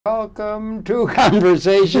Welcome to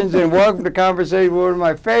Conversations, and welcome to Conversation with one of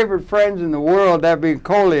my favorite friends in the world, that being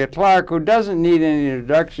Colia Clark, who doesn't need any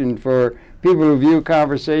introduction for people who view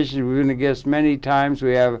Conversations. We've been a guest many times.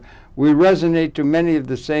 We resonate to many of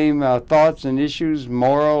the same thoughts and issues,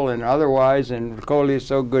 moral and otherwise, and Colia, it's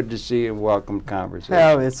so good to see you and welcome to Conversation.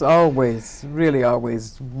 Well, it's always, really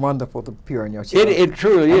always wonderful to appear on your show. It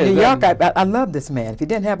truly is. New York, I love this man. If he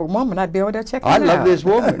didn't have a woman, I'd be over there checking him out. I love this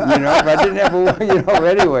woman, if I didn't have a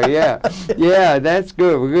woman, anyway, yeah. Yeah, that's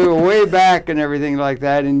good. We go way back and everything like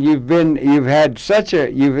that, and you ran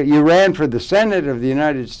for the Senate of the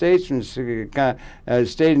United States from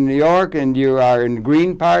state of New York, and you are in the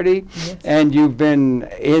Green Party. Yes. And you've been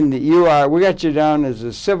we got you down as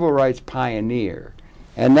a civil rights pioneer.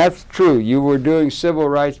 And that's true. You were doing civil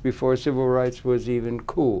rights before civil rights was even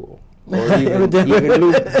cool. Or even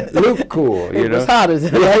look cool, It was hot as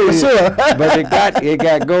yeah, for sure. But it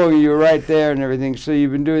got going. You were right there and everything. So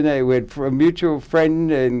you've been doing that with a mutual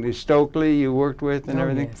friend in Stokely you worked with and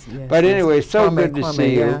everything. Yes, but anyway, so good to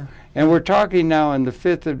see you. Yeah. And we're talking now on the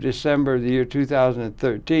 5th of December of the year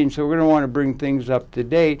 2013, so we're going to want to bring things up to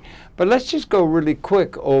date. But let's just go really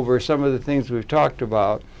quick over some of the things we've talked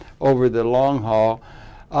about over the long haul.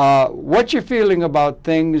 What's your feeling about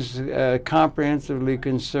things comprehensively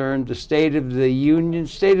concerned, the state of the union,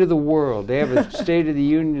 state of the world? They have a state of the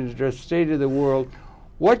union address, state of the world.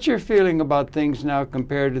 What's your feeling about things now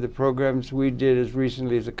compared to the programs we did as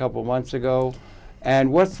recently as a couple months ago?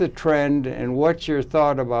 And what's the trend, and what's your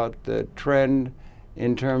thought about the trend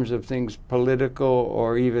in terms of things political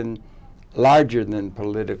or even larger than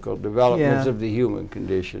political developments of the human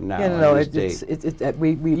condition now?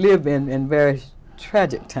 We live in very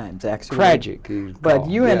tragic times, actually. Tragic. But for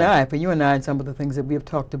you and I, and some of the things that we have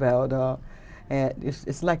talked about,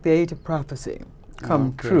 it's like the age of prophecy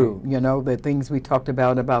come true. The things we talked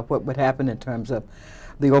about what would happen in terms of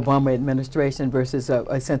the Obama administration versus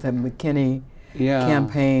Cynthia McKinney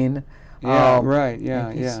campaign.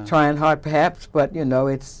 He's trying hard, perhaps, but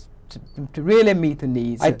it's to really meet the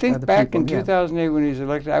needs. I think back in 2008 when he was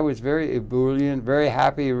elected, I was very ebullient, very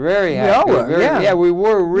happy, very happy. We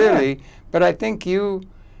were really. Yeah. But I think you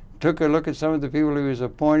took a look at some of the people he was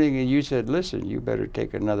appointing, and you said, "Listen, you better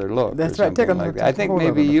take another look." That's right. Take like that. I think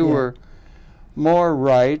maybe you were more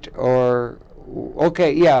right, or. I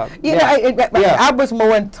was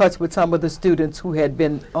more in touch with some of the students who had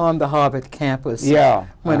been on the Harvard campus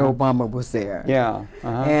when Obama was there.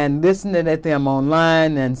 And listening at them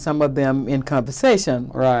online and some of them in conversation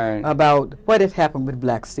about what had happened with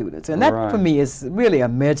black students. And that for me is really a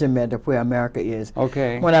measurement of where America is.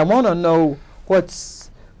 When I want to know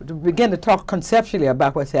to begin to talk conceptually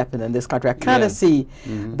about what's happening in this country, I kind of see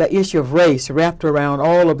the issue of race wrapped around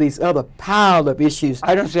all of these other pile of issues.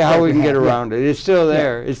 I don't see how we can get around it. It's still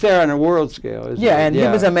there. It's there on a world scale. And he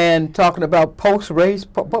was a man talking about post-race.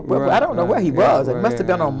 I don't know where he was. It must have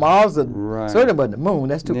been on Mars, or certainly wasn't the moon.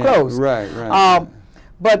 That's too close.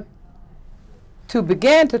 But to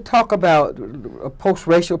begin to talk about a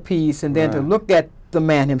post-racial piece and then to look at the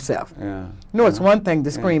man himself. It's one thing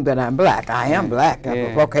to scream that I'm black. I am black.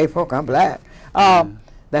 Okay, folk, I'm black.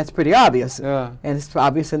 That's pretty obvious. And it's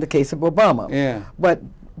obvious in the case of Obama. But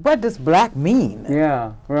what does black mean?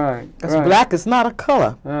 Because black is not a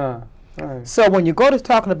color. So when you go to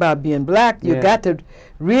talking about being black, you got to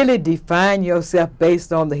really define yourself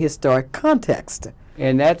based on the historic context.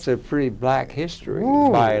 And that's a pretty black history,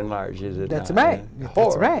 by and large, is it That's not? right.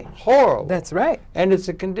 That's right. Horrible. That's right. And it's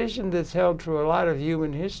a condition that's held through a lot of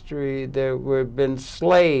human history. There have been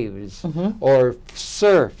slaves or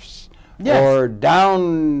serfs or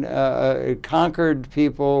down conquered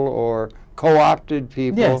people or co-opted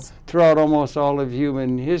people throughout almost all of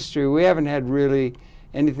human history. We haven't had really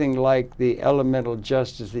anything like the elemental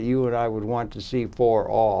justice that you and I would want to see for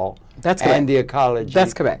all. That's correct. And the ecology.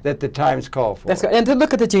 That's correct. That the times call for. That's correct. And to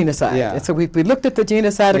look at the genocide. And so we looked at the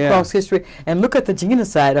genocide across history, and look at the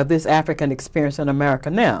genocide of this African experience in America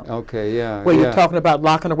now. Where you're talking about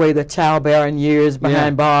locking away the childbearing years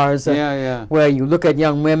behind bars. Where you look at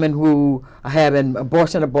young women who are having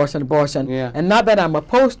abortion. And not that I'm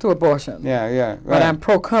opposed to abortion. But I'm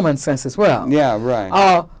pro-common sense as well.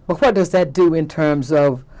 But what does that do in terms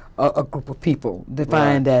of a group of people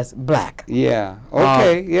defined as black? Or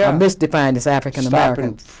misdefined as African American. Stop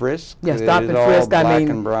and frisk. Stop and frisk. I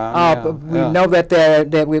mean, and brown. We know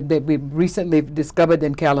that we recently discovered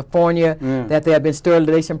in California that there have been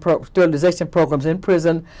sterilization programs in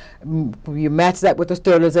prison. You match that with the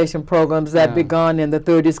sterilization programs that begun in the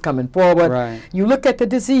 30s coming forward. You look at the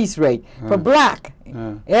disease rate for black.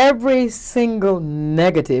 Every single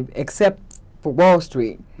negative except for Wall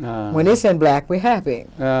Street. When it's in black, we're happy.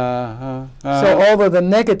 So all of the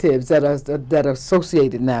negatives that are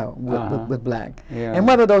associated now with black, and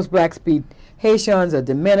whether those blacks be Haitians or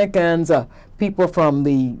Dominicans or people from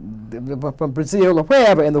from Brazil or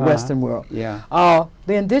wherever in the Western world, are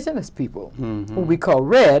the indigenous people who we call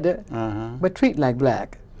red, but treat like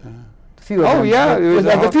black. A few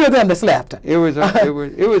of them that's left. It was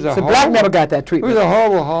a so black never got that treatment. It was a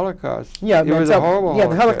horrible Holocaust. Yeah, it was a horrible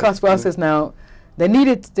Holocaust. The Holocaust for us is now, they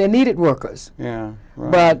needed workers. Yeah,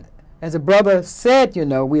 right. But as a brother said, you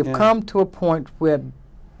know, we have come to a point where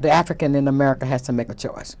the African in America has to make a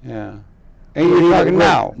choice. Yeah. And you're talking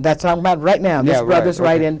now. That's what I'm talking about right now. This brother's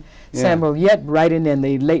writing, Samuel Yet, writing in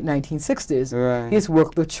the late 1960s, his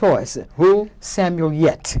work, The Choice. Who? Samuel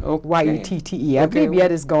Yet, Y-E-T-T-E. I believe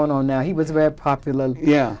Yet is going on now. He was a very popular,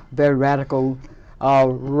 very radical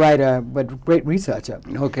writer, but great researcher.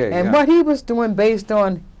 And what he was doing based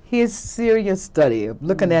on his serious study of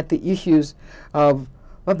looking at the issues of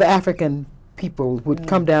the African people who would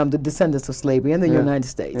come down, the descendants of slavery in the United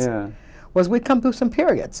States, was we'd come through some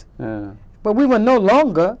periods. But we were no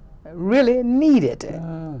longer really needed.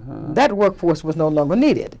 That workforce was no longer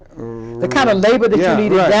needed. The kind of labor that you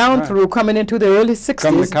needed down through coming into the early 60s.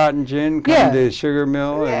 Come the cotton gin, come the sugar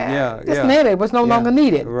mill. Just name it was no longer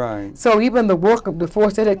needed. So even the work of the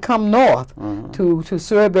force that had come north to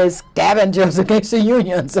serve as scavengers against the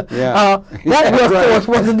unions, that workforce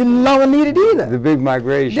wasn't any longer needed either. The big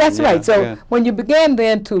migration. That's right. So when you began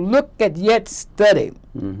then to look at Yet's study,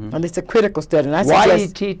 and it's a critical study. And I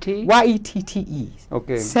Y-E-T-T? Y-E-T-T-E.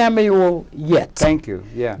 Okay. Samuel Yet. Thank you.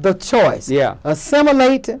 The choice.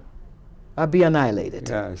 Assimilate or be annihilated.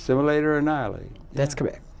 Assimilate or annihilate. That's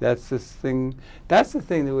correct. That's the thing. That's the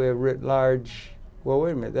thing that we have writ large. Well,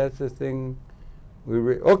 wait a minute. That's the thing.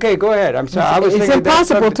 Okay, go ahead. I'm sorry. It's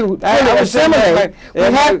impossible to assimilate.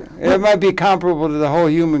 It might be comparable to the whole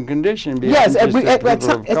human condition. Yes,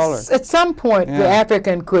 at some point the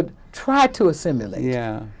African could try to assimilate.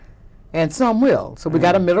 And some will. So we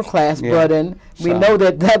got a middle class, but we know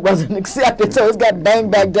that wasn't accepted, so it's got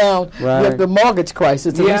banged back down with the mortgage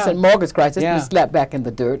crisis, the recent mortgage crisis, we slapped back in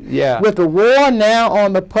the dirt. With the war now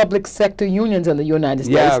on the public sector unions in the United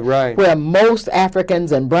States, where most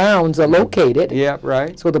Africans and browns are located.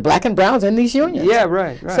 So the black and browns in these unions.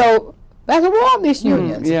 So there's a war on these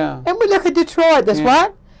unions. And we look at Detroit, that's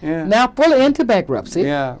what? Now fully into bankruptcy.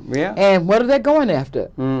 And what are they going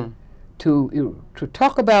after? To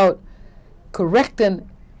talk about correcting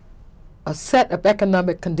a set of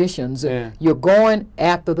economic conditions, you're going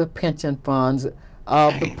after the pension funds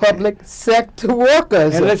of the public sector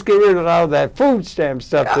workers. And let's get rid of all that food stamp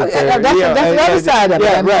stuff. That's the other side of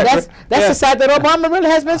it. That's the side that Obama really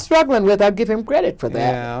has been struggling with. I'll give him credit for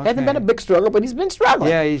that. Hasn't been a big struggle, but he's been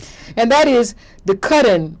struggling. And that is the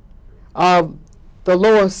cutting of the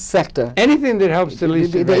lower sector. Anything that helps the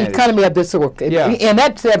least the economy of this work. And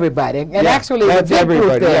that's everybody. And actually the big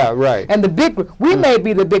group there. And the big group, we may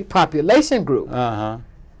be the big population group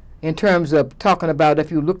in terms of talking about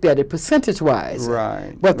if you looked at it percentage-wise.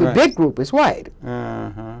 But the big group is white.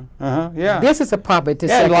 This is a poverty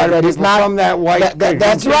sector that is not from that white.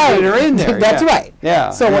 That's right. That are in there. That's right.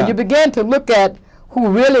 So when you begin to look at who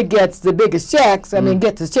really gets the biggest checks, I mean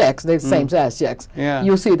gets the checks, they're the same size checks,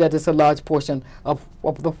 you'll see that it's a large portion of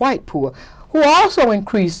the white poor, who also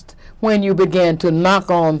increased when you began to knock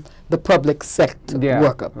on the public sector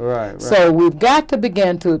worker. So we've got to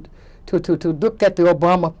begin to look at the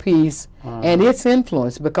Obama piece and its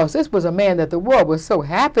influence, because this was a man that the world was so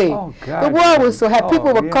happy. The world was so happy.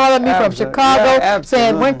 People were calling me from Chicago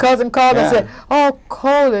saying, when cousin called and said, "Oh,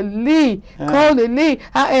 Colia Lee, ColiaLee,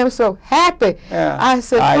 I am so happy." I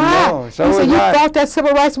said, "Why?" He said, "You fought that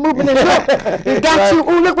civil rights movement and look, it got you.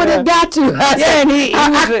 Ooh, look what it got you."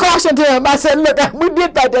 I cautioned him. I said, "Look, we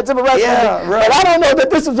did fight that civil rights movement, but I don't know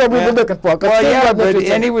that this is what we were looking for."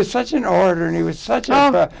 And he was such an orator, and he was such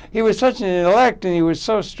an intellect, and he was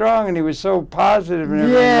so strong, and he was so positive and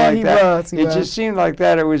everything like that. It just seemed like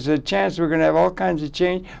that. It was a chance we're going to have all kinds of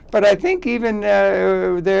change. But I think even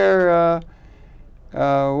there,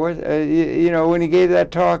 you know, when he gave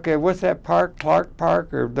that talk, what's that park, Clark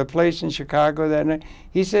Park, or the place in Chicago that night,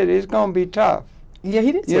 he said it's going to be tough. Yeah,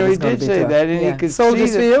 he did say he did say that, and he could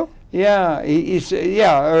Soldiers Field? Yeah, he said,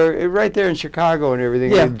 or right there in Chicago and everything.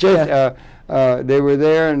 They were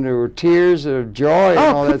there, and there were tears of joy and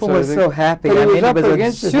all that sort of thing. People were so happy. But I mean, it was up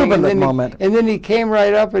against the jubilant moment. And then he came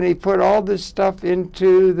right up and he put all this stuff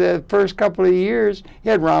into the first couple of years. He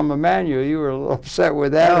had Rahm Emanuel. You were a little upset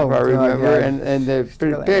with that, if I remember, and the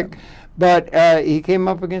pick. But he came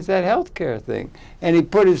up against that health care thing, and he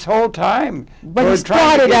put his whole time. But he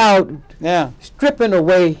started out yeah. stripping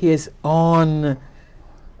away his own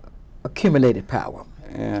accumulated power.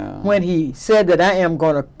 Yeah. When he said that I am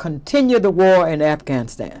going to continue the war in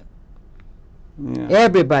Afghanistan. Yeah.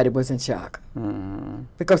 Everybody was in shock.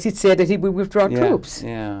 Because he said that he would withdraw troops.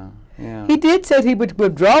 Yeah. Yeah. He did say he would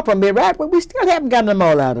withdraw from Iraq, but we still haven't gotten them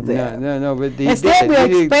all out of there. No, but instead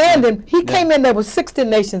we're expanding. He came in there with 60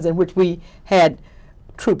 nations in which we had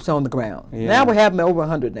troops on the ground. Yeah. Now we have them over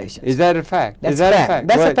 100 nations. Is that a fact? That's a fact.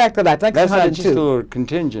 That's a fact that I think that's not just a little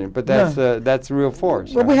contingent, but that's a real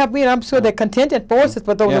force. Well, right? I'm sure they're contingent forces,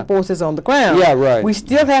 but those are forces on the ground. Yeah, right. We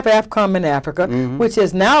still have AFCOM in Africa, which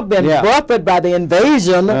has now been buffeted by the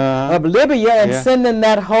invasion of Libya and sending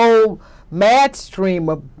that whole mad stream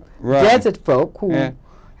of desert folk who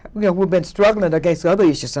who've been struggling against other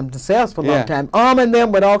issues themselves for a long time, arming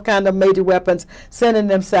them with all kinds of major weapons, sending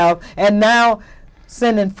them south, and now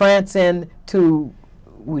sending France in to,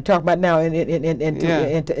 we talk about now,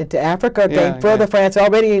 into Africa, further France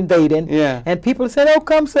already invading, and people say, oh,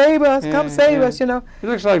 come save us, come save us, you know. It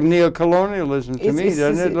looks like neo-colonialism to me,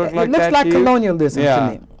 doesn't it? Look like it looks like colonialism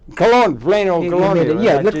to me. Plain old colonialism.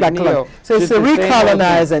 Yeah, it looks like colonialism. So it's a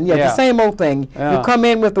recolonizing, the same old thing. You come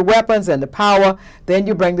in with the weapons and the power, then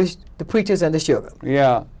you bring the preachers and the sugar.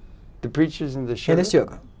 Yeah, the preachers and the sugar. And the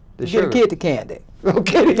sugar. Get a kid the candy.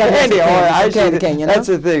 Okay, the candy. That's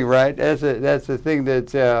the thing, right? That's the thing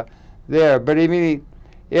that's there. But I mean,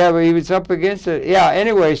 but he was up against it. Yeah.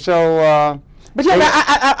 Anyway, so. But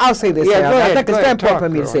I'll say this. Yeah, go ahead. I think it's very important for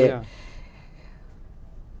me to say it.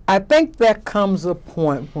 I think there comes a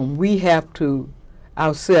point when we have to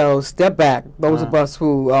ourselves step back. Those of us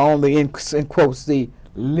who are on the in quotes the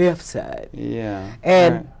left side. Yeah.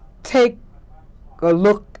 And take a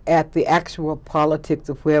look at the actual politics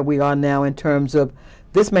of where we are now in terms of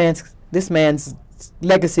this man's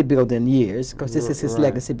legacy building years, because this is his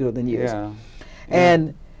legacy building years,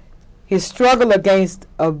 and his struggle against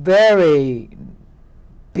a very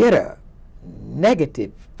bitter,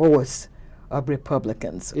 negative force of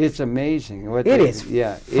Republicans. It's amazing. It is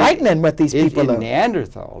frightening what these people are.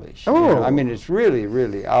 Neanderthalish. Oh. I mean, it's really,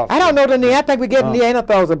 really awful. I don't know the I think we get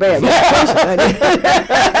Neanderthals are bad.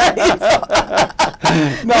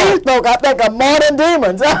 These folk, I think, are modern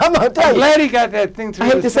demons. I'm going to tell you. I'm glad he got that thing through I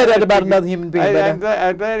hate to say that about another human being. I'm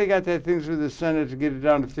glad he got that thing through the Senate to get it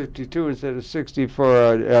down to 52 instead of 60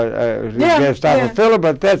 for filler,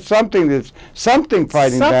 but that's something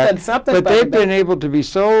fighting back. But they've been able to be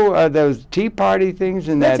so, those Tea Party things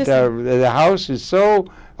and that the House is so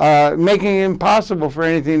making it impossible for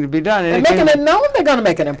anything to be done. And making it known they're going to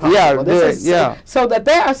make it impossible. So that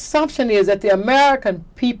their assumption is that the American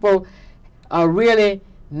people are really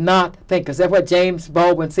not thinkers. That's what James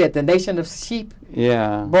Baldwin said, the nation of sheep.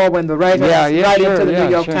 Yeah. Baldwin, the writer, into the New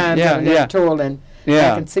York Times and editorial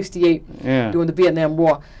back in '68 during the Vietnam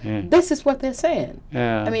War. This is what they're saying.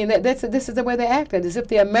 I mean, this is the way they acted, as if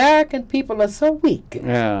the American people are so weak.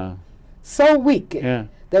 So weak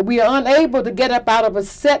that we are unable to get up out of a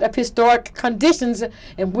set of historic conditions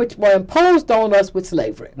in which were imposed on us with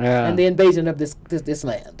slavery and the invasion of this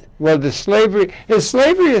land. Well, is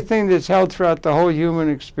slavery a thing that's held throughout the whole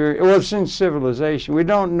human experience? Well, since civilization. We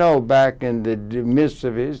don't know back in the midst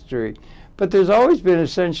of history, but there's always been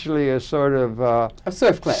essentially a sort of a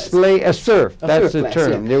serf class. A serf. That's the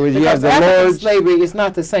term. There was, because African slavery is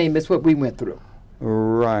not the same as what we went through.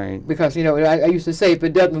 Right. Because, you know, I used to say, if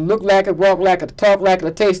it doesn't look like it, walk like it, talk like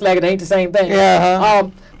it, taste like it, ain't the same thing.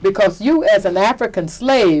 Because you, as an African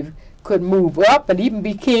slave, could move up and even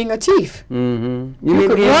be king or chief. You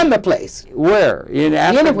could run the place. Where? In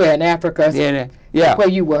Africa? Anywhere in Africa where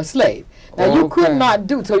you were a slave. Now, you could not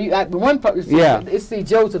do, so you, one part, it's the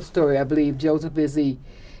Joseph story, I believe. Joseph is the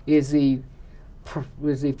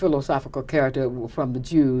philosophical character from the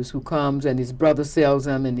Jews who comes and his brother sells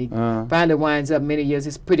him and he finally winds up many years,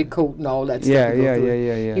 his pretty coat and all that stuff.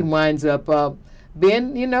 He winds up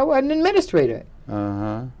being, you know, an administrator.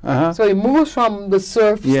 So he moves from the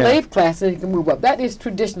serf slave class and he can move up. That is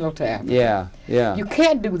traditional to Africa. You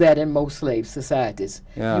can't do that in most slave societies.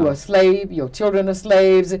 You are a slave, your children are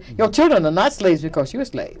slaves. Your children are not slaves because you're a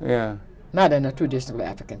slave. Not in a traditional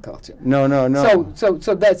African culture. No.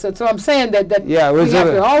 So I'm saying that we have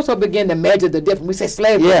to also begin to measure the difference. We say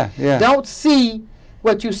slavery. Don't see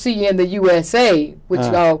what you see in the USA, which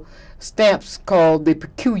are stamps called the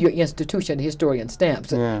peculiar institution, historian stamps.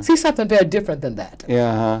 See something very different than that.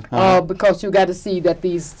 Because you got to see that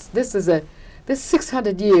this is a this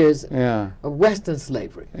 600 years yeah. of Western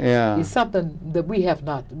slavery yeah. is something that we have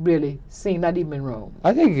not really seen, not even in Rome.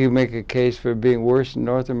 I think you make a case for being worse in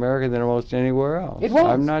North America than almost anywhere else. It was.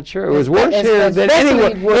 I'm not sure. It was worse here than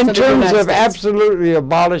anywhere in terms of absolutely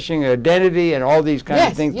abolishing identity and all these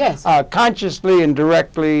kinds of things. Yes. Consciously and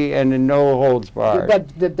directly and in no holds barred. But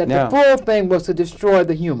the full thing was to destroy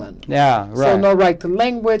the human. Yeah, right. So no right to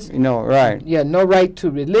language. No, right. Yeah, no right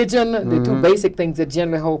to religion. The two basic things that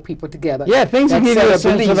generally hold people together. Yeah, things that give you a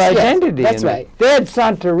sense of identity. Yes, that's right. They had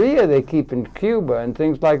Santeria they keep in Cuba and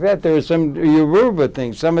things like that. There were some Yoruba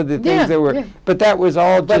things, some of the things that were, but that was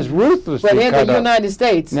all just ruthlessly cut up. But in the United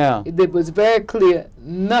States, it was very clear,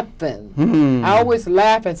 nothing. I always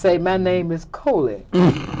laugh and say, my name is Colia.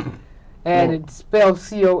 And it's spelled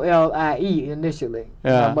C-O-L-I-E initially.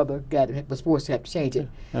 My mother was forced to have to change it.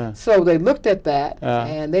 So they looked at that,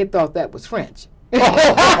 and they thought that was French. So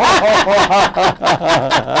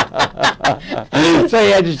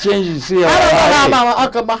you had to change it to C-O-L-I-E. I don't know how my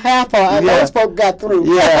uncle, my half and those folk got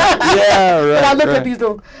through. Yeah, right. But I looked at these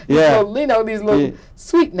little, these little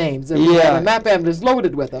sweet names. And my family is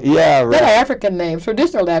loaded with them. Yeah, right. They're African names,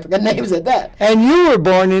 traditional African names at that. And you were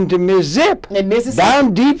born into Mississippi. In Mississippi.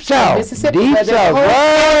 Down deep south. Mississippi. Deep south.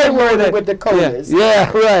 Right where with the Colias.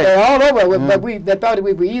 Yeah, right. They're all over. But they thought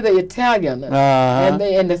we were either Italian.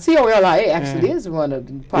 And the C-O-L-I-A actually is one of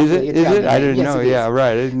the popular Italian names. Is it? I didn't know. Yeah,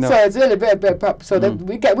 right. I didn't know. So it's really very, very popular. So that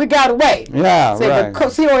we got away. Yeah, so right. The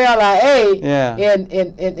C-O-L-I-A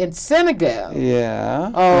in Senegal.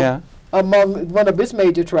 Among one of its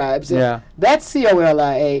major tribes. That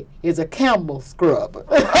C-O-L-I-A is a camel scrub.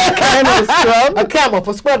 A camel scrub? A camel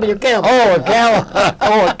for scrubbing your camel. Oh, a camel.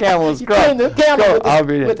 A camel scrub. You clean the camel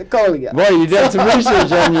with the Colia. Boy, you done some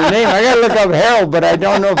research on your name. I got to look up Harold, but I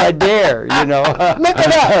don't know if I dare, Look it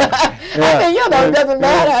up. I mean, it doesn't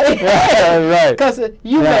matter. Right. Because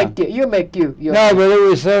you make you. No, but it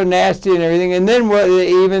was so nasty and everything. And then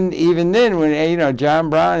even then, when, John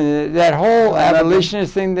Brown, and that whole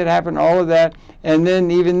abolitionist thing that happened, all of that, and then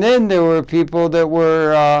even then there were people that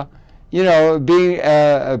were, being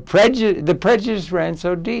prejudiced. The prejudice ran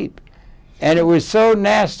so deep, and it was so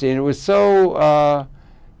nasty, and it was so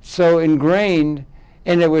ingrained,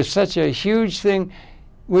 and it was such a huge thing.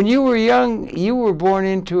 When you were young, you were born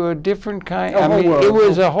into a different kind. It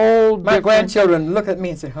was a whole. My grandchildren look at me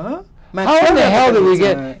and say, "Huh? How in the hell did we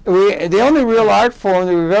get? The only real art form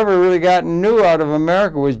that we've ever really gotten new out of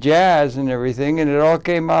America was jazz and everything, and it all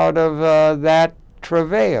came out of that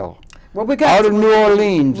travail. Well, we got out of New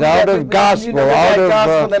Orleans, out of gospel, out of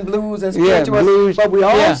gospel and blues and spiritual. Blues, but we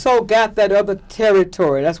also got that other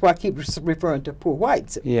territory. That's why I keep referring to poor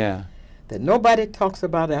whites. Yeah. That nobody talks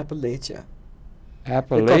about Appalachia.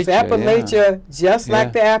 Because Appalachia, just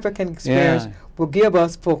like the African experience, will give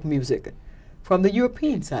us folk music from the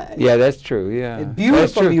European side. Yeah, that's true. Yeah. And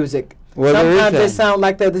beautiful music. Well, sometimes they sound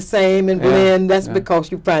like they're the same and blend. That's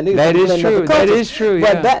because you find it. That is true. That is true.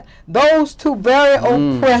 But those two very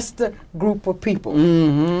oppressed group of people,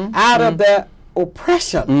 out of their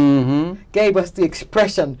oppression, gave us the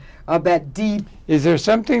expression of that deep. Is there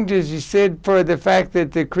something to be said for the fact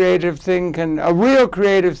that the creative thing a real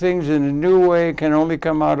creative things in a new way can only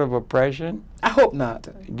come out of oppression? I hope not.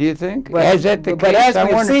 Do you think? But, is that the but case? as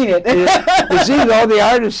we've seen it. It seems all the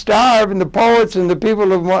artists starve and the poets and the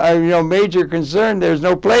people of major concern, there's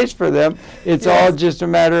no place for them. It's all just a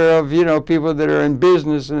matter of, people that are in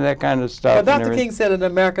business and that kind of stuff. But Dr. King said that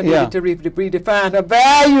America needed to redefine her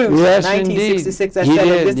values. Yes, 1966, I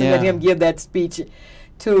started listening to him give that speech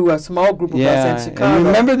to a small group of us in Chicago. And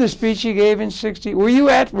remember the speech he gave in 60? Were you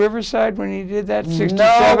at Riverside when he did that? 67?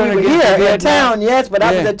 No, we were here in town, yes, but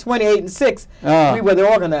I was at 28 and 6. We were the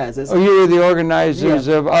organizers. Oh, you were the organizers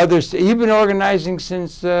of others. You've been organizing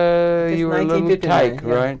since you were a little tyke,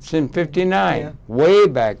 right? Since 59. Yeah. Way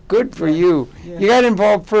back. Good for you. Yeah. You got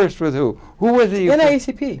involved first with who? Who was it?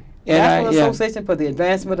 NAACP. National Association for the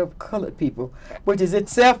Advancement of Colored People, which is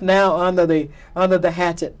itself now under the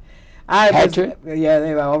hatchet.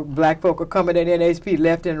 Black folk are coming in NAACP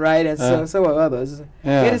left and right, and so are others.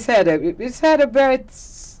 Yeah. It's had a very,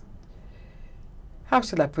 how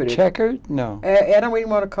should I put it? Checkered? No. I don't even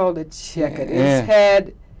want to call it checkered. It's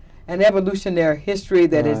had an evolutionary history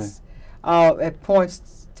that is, at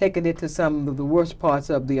points, taken it to some of the worst parts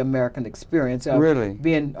of the American experience of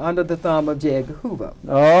being under the thumb of J. Edgar Hoover.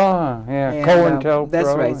 Oh, yeah. COINTELPRO. That's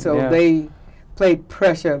right. So they played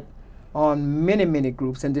pressure on many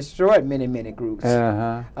groups and destroyed many groups.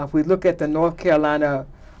 If we look at the North Carolina,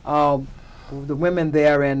 the women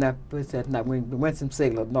there in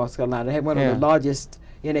Winston-Salem, North Carolina, had one of the largest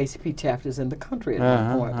NAACP chapters in the country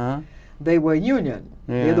at one point. they were Union.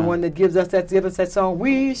 Yeah. They're the one that gives us that song,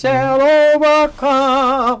 "We Shall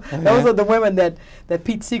Overcome." Those are the women that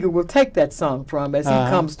Pete Seeger will take that song from as he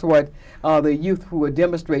comes toward the youth who are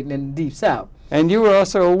demonstrating in the Deep South. And you were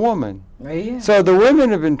also a woman. Yeah. So the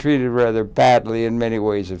women have been treated rather badly in many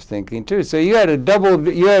ways of thinking too. So you had double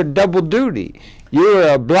duty. You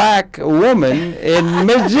were a black woman in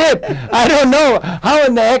Mississippi. I don't know how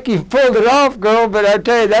in the heck you pulled it off, girl, but I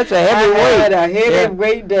tell you, that's a heavy weight. I had a heavy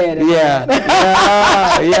weight daddy. Yeah,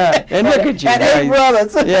 yeah. And look at you. And 8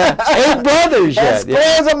 brothers. Yeah, 8 brothers. And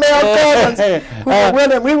squares of male cousins who were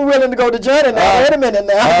willing. We were willing to go to journey now. Wait a minute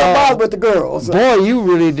now. I'm involved with the girls. Boy, you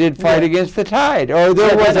really did fight against the tide. Or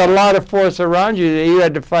there was a lot of force around you that you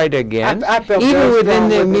had to fight against. I felt even within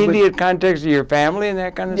the immediate context of your family and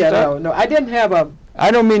that kind of stuff. No, I didn't have a. I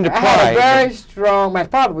don't mean to pry. I had a very strong. My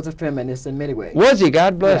father was a feminist in many ways. Was he?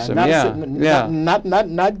 God bless him.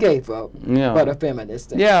 Not gay folk, but a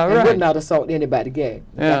feminist. Yeah, right. And would not assault anybody gay.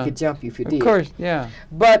 I could jump you if you did. Of course, yeah.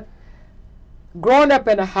 But growing up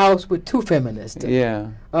in a house with 2 feminists.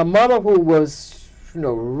 Yeah. A mother who was,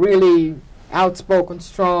 really outspoken,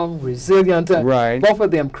 strong, resilient. Right. Both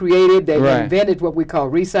of them creative. They invented what we call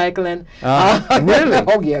recycling. Really?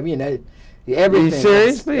 Oh yeah, everything.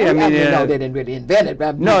 Seriously? I mean, no, they didn't really invent it.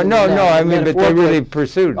 No. I mean, but they really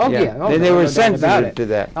pursued. Oh yeah. They were sensitive to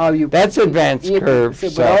that. That's advanced curve. So,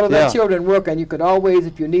 but all of their children work, and you could always,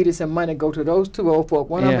 if you needed some money, go to those 2 old folk.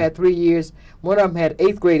 One of them had 3 years. One of them had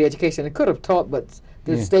 8th grade education and could have taught, but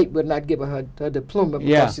the state would not give her her diploma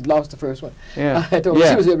because she lost the first one. Yeah. I told her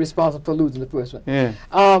she was irresponsible for losing the first one. Yeah.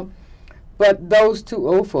 But those 2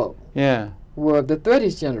 old folk were of the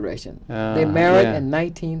 30s generation. They married in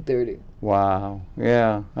 1930. Wow.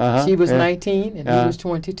 Yeah. She was 19 and he was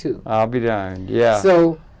 22. I'll be darned. Yeah.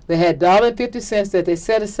 So they had $1.50 that they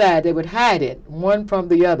set aside. They would hide it, one from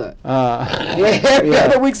the other. Every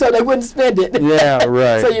other week, so they wouldn't spend it. Yeah,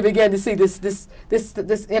 right. So you began to see this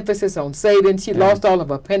emphasis on saving. She lost all of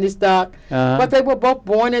her penny stock, but they were both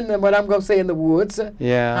born in what I'm going to say in the woods,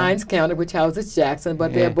 Hinds County, which houses Jackson.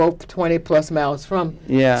 But they're both 20+ miles from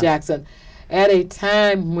Jackson, at a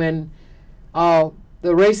time when the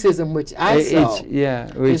racism which I saw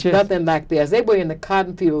is nothing like theirs. They were in the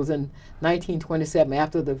cotton fields in 1927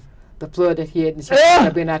 after the flood that hit, and she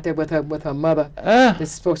had been out there with her mother.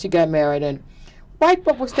 Before she got married, and white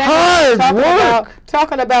folk were standing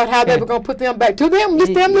talking about how they were going to put them back to them. How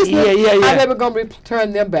they were going to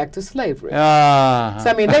return them back to slavery. So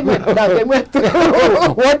I mean, they went through.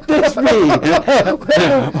 What this mean? What's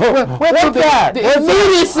that? The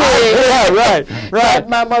immediacy. Right.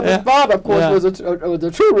 My mother's father, of course, was a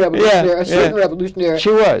true revolutionary, a shooting revolutionary.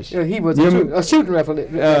 She was. He was a shooting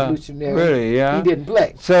revolutionary. Really? Yeah. He didn't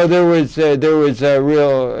play. So there was a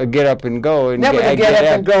real get up and go. And never get up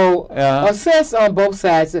and go. A sense on both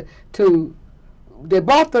sides they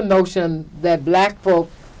bought the notion that black folk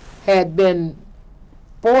had been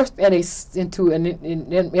forced into an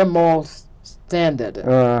immoral standard.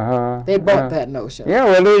 They bought that notion. Yeah,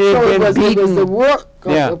 well, it was the work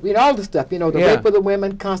of all the stuff, the rape of the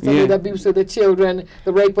women, constantly the abuse of the children,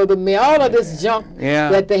 the rape of the men, all of this junk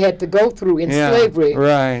that they had to go through in slavery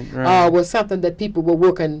was something that people were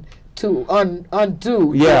working to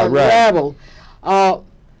undo, to unravel.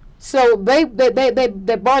 So they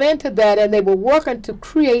bought into that, and they were working to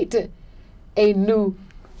create a new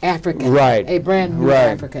African, a brand new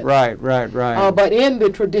African. Right. But in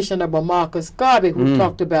the tradition of Marcus Garvey, who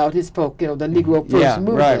talked about his folk, the Negro First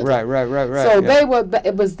movement. Right. So they were.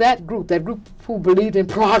 It was that group who believed in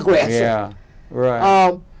progress. Yeah.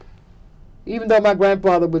 Right. Even though my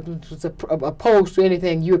grandfather was opposed to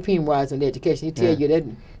anything European-wise in education, he'd tell you that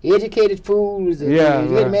educated fools,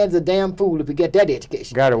 the man's a damn fool if you get that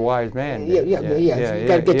education. Got a wise man. You got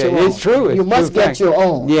to get your own. It's true. You must get your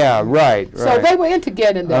own. Yeah, right. So they were into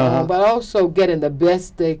getting their own, but also getting the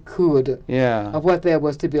best they could of what there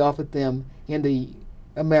was to be offered them in the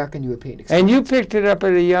American European experience. And you picked it up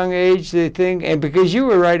at a young age, the thing, and because you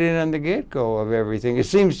were right in on the get-go of everything. It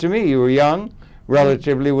seems to me you were young,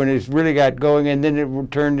 relatively, when it really got going, and then it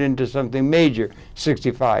turned into something major,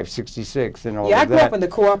 65, 66, and all of that. Yeah, I grew up in the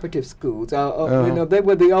cooperative schools. They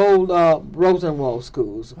were the old Rosenwald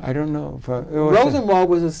schools. I don't know. Rosenwald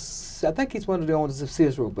was, I think he's one of the owners of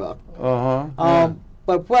Sears Roebuck.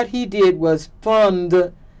 But what he did was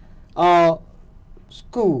fund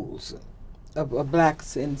schools of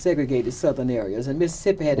blacks in segregated southern areas. And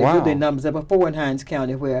Mississippi had good numbers. There were 4 in Hinds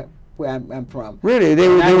County where I'm from. Really? They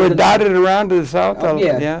were dotted around to the south?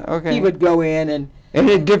 Yeah. Okay. He would go in and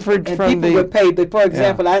it differed from people would pay. For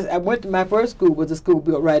example, I went to my first school was a school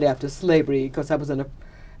built right after slavery because I was in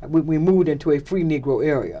we moved into a free Negro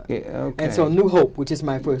area. Yeah, okay. And so New Hope, which is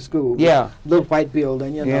my first school, little white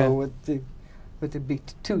building, you know, with the big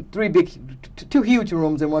two huge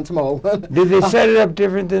rooms and one small one. Did they set it up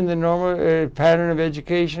different than the normal pattern of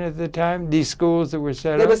education at the time? These schools that were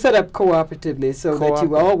set up? They were set up cooperatively, so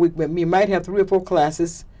that you might have 3 or 4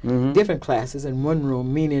 classes, different classes in one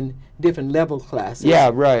room, meaning different level classes. Yeah,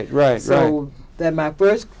 right. So that my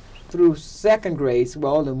first through second grades were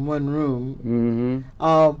all in one room.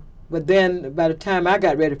 But then by the time I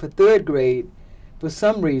got ready for third grade, for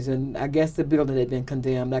some reason, I guess the building had been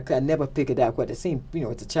condemned. I never figured out what it seemed, you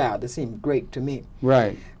know, as a child, it seemed great to me.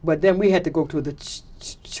 Right. But then we had to go to the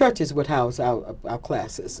churches would house our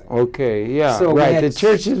classes. Okay, yeah, so right. The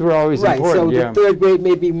churches were always important. So the third grade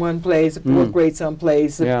may be one place, the fourth grade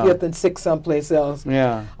someplace, the fifth and sixth someplace else.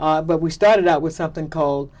 Yeah. But we started out with something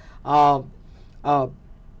called, we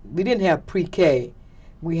didn't have pre-K,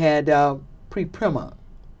 we had pre-primer.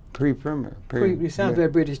 Pre-primer. It sounds very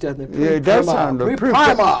British, doesn't it? Yeah, it does sound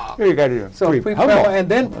pre-primer. You got to do so pre-primer and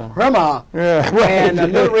then primer. Yeah, right. And a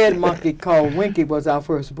little red monkey called Winky was our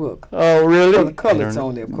first book. Oh, really? For the colors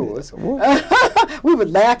on it, of course. We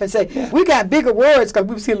would laugh and say, we got bigger words, because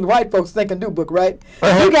we've seen the white folks think a new book, right?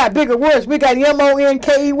 We got bigger words. We got Monkey. They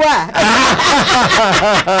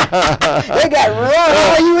got run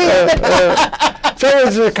all you in. So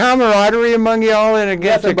is there camaraderie among y'all and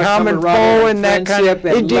against a common foe and that kind of?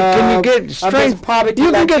 Can you get strength?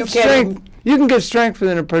 You can get strength. You can get strength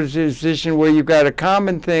within a position where you've got a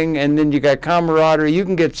common thing and then you got camaraderie. You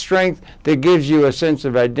can get strength that gives you a sense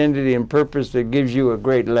of identity and purpose that gives you a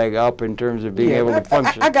great leg up in terms of being able to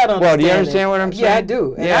function. I got understanding. Well, do you understand what I'm saying? Yeah, I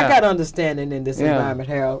do. And I got understanding in this environment,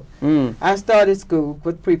 Harold. I started school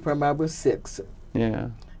with pre-prim. I was 6. Yeah.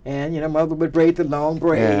 And, you know, mother would braid the long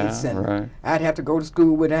braids, and I'd have to go to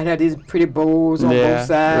school with, I'd have these pretty bows on both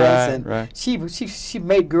sides, and she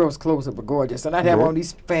made girls' clothes that were gorgeous, and I'd have on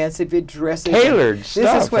these fancy fit dresses. Tailored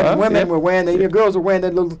stuff. This is when women were wearing, the girls were wearing the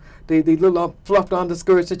little fluffed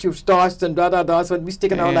underskirts that you starched and so it'd be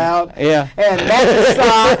sticking all out. Yeah. And matching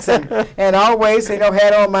socks, and always, you know,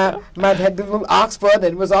 had on my had the little Oxford, and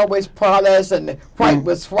it was always polished, and white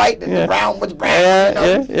was white, and brown was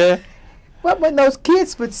brown. Yeah. Well, when those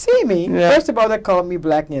kids would see me, first of all, they called me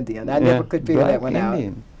Black Indian. I never could figure that one out.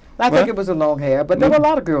 I think it was a long hair, but there were a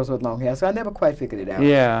lot of girls with long hair, so I never quite figured it out.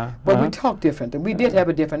 Yeah. But we talked different, and we did have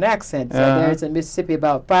a different accent. There's in Mississippi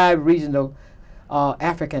about 5 regional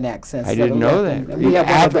African accents. I didn't know that. We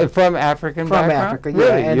have from African background? From Africa,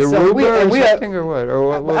 really? And Yoruba or something or what?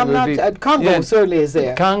 Or what I'm not, Congo certainly is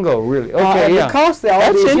there. Congo, really? Okay, because they're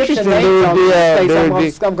all the Egyptian names on this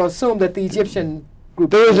place, I'm going to assume that the Egyptian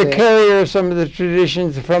there was a carrier of some of the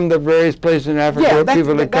traditions from the various places in Africa where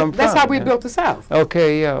people had come from. That's how we built the South.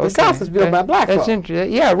 Okay, The South was built by black folk. That's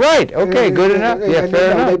interesting. Yeah, right. Okay, good enough. Yeah,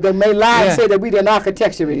 fair enough. They may lie and say that we did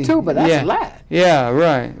architecture too, but that's a lie. Yeah,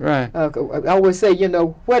 right. I always say, you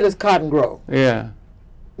know, where does cotton grow? Yeah.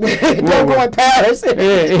 It don't go in Paris. It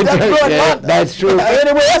doesn't grow in London. That's true.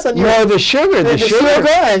 Anywhere else in Europe. No, the sugar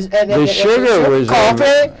was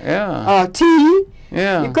coffee, tea.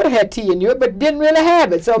 Yeah. You could have had tea in Europe, but didn't really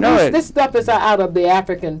have it. So this stuff is out of the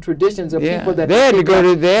African traditions of people that they had to go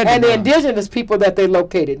to the indigenous people that they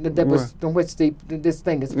located, that was from which this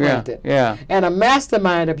thing is planted. Yeah. And a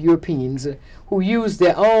mastermind of Europeans who used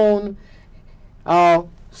their own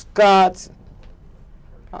Scots,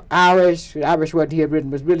 Irish what he had written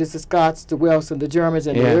was really the Scots, the Welsh, and the Germans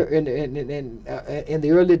in the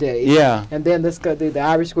early days. Yeah. And then the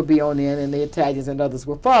Irish would be on in, and the Italians and others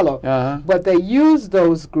would follow. But they used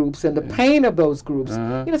those groups and the pain of those groups. You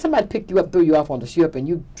know, somebody picked you up, threw you off on the ship, and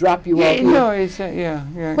you drop you off.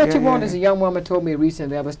 What you want is a young woman told me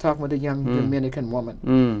recently. I was talking with a young Dominican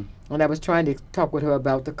woman, and I was trying to talk with her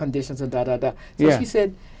about the conditions and So she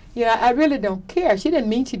said, yeah, I really don't care. She didn't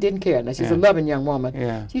mean she didn't care. Now, she's a loving young woman.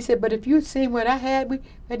 Yeah. She said, but if you seen what I had,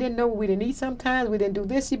 I didn't know we didn't eat sometimes. We didn't do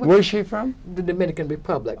this. Where's she from? The Dominican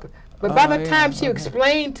Republic. But by the time she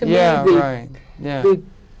explained to me the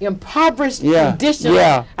impoverished conditions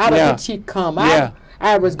out of which she'd come, the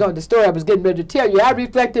story I was getting ready to tell you, I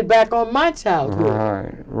reflected back on my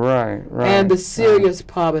childhood. Right. And the serious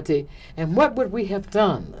poverty. And what would we have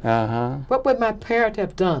done? What would my parents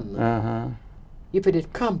have done? If it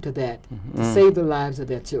had come to that, to save the lives of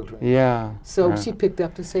their children. Yeah. So she picked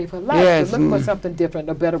up to save her life, to look for something different,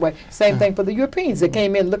 a better way. Same thing for the Europeans. They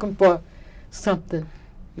came in looking for something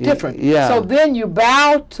different. Yeah. So then you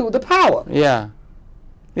bow to the power. Yeah.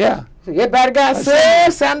 So everybody got to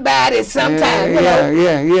serve somebody sometime.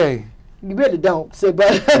 You really don't. So,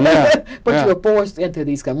 but yeah. but yeah. you're forced into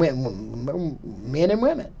these men and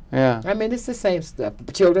women. Yeah. I mean, it's the same stuff.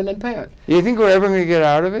 Children and parents. You think we're ever going to get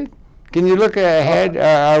out of it? Can you look ahead?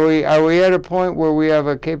 Are we at a point where we have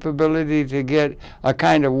a capability to get a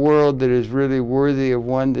kind of world that is really worthy of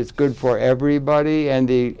one that's good for everybody? And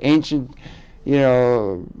the ancient, you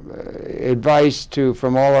know, advice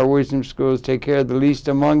from all our wisdom schools: take care of the least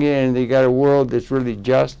among you, and you got a world that's really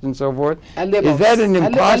just and so forth. Is that an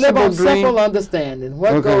impossible I live on dream? simple understanding.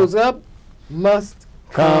 What goes up must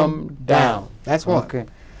come down. That's one. Okay.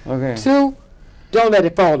 Okay. 2, don't let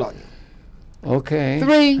it fall on you. Okay.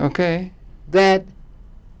 3, that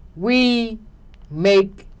we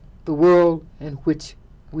make the world in which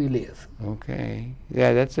we live. Okay.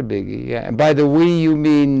 Yeah, that's a biggie. Yeah. And by the we, you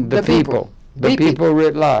mean the people. The people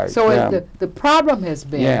writ large. So the problem has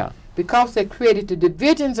been because they created the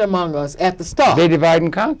divisions among us at the start. They divide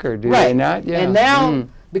and conquer, do they not? Yeah. And now,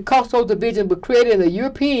 because those divisions were created, the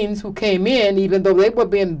Europeans who came in, even though they were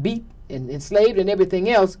being beat and enslaved and everything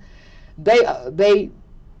else, they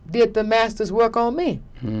did the master's work on me.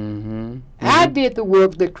 I did the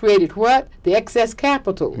work that created what? The excess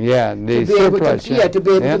capital. Yeah, the surplus. To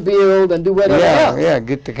be able to build and do whatever else. Yeah,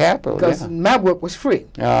 get the capital. Because my work was free.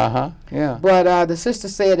 Yeah. But the sister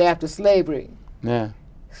said after slavery,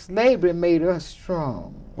 slavery made us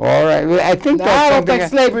strong. All right. Well, I think I don't think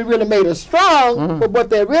slavery really made us strong, but what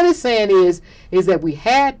they're really saying is that we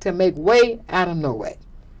had to make way out of no way.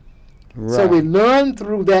 Right. So we learned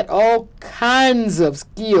through that all kinds of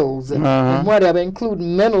skills and whatever,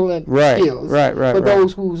 including mental skills for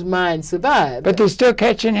those whose minds survived. But they're still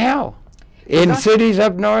catching hell. In cities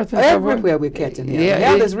up north and everywhere we're catching hell. Yeah,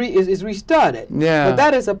 hell is restarted. Yeah. But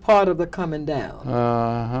that is a part of the coming down.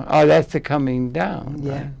 Oh, that's the coming down.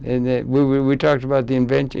 Yeah. Right? And we talked about the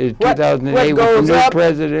invention in 2008 what with the new up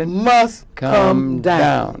president. Must come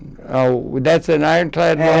down. Oh, that's an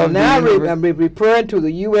ironclad law. And now I'm referring to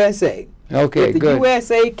the USA. Okay, if the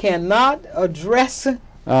USA cannot address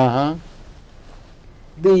the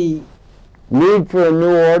need for a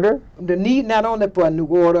new order? The need not only for a new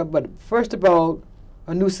order, but first of all,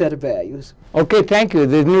 a new set of values. Okay, thank you.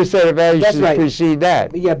 The new set of values should precede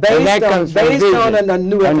that. Yeah, based on a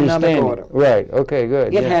new economic order. Right, okay,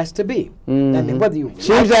 good. It has to be. I mean, whether you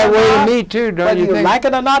seems that way to me too, don't you think? Whether you like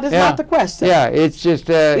it or not is not the question. Yeah, it's just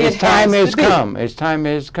its time has come. Its time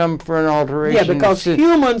has come for an alteration. Yeah, because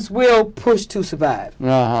humans will push to survive.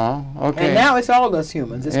 Okay. And now it's all us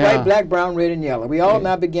humans. It's white, black, brown, red, and yellow. We all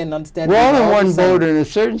now begin to understand. We're all in one boat in a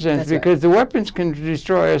certain sense because the weapons can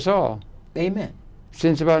destroy us all. Amen.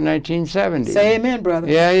 Since about 1970. Say amen, brother.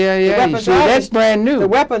 Yeah. You see, that's brand new. The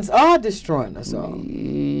weapons are destroying us all.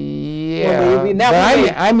 Yeah.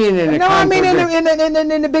 I mean in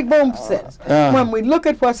the big boom sense. When we look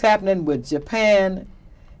at what's happening with Japan,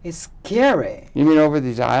 it's scary. You mean over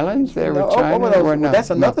these islands there with China?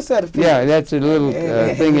 That's another set of things. Yeah, that's a little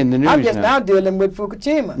thing in the news I'm just now dealing with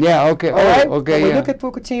Fukushima. Yeah, okay. All right? Okay, when we look at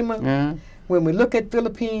Fukushima, when we look at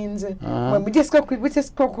Philippines, when we just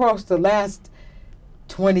go across the last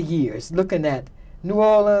 20 years, looking at New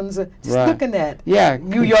Orleans, looking at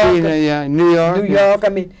New York. New York. I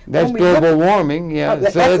mean, that's global warming. Yeah, so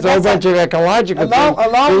that's a whole bunch of ecological things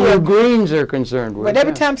that the Greens are concerned with. But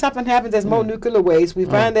every time something happens, there's more nuclear waste. We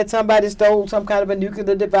find that somebody stole some kind of a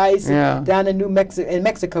nuclear device down in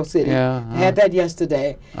Mexico City. Had that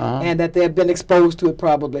yesterday, and that they have been exposed to it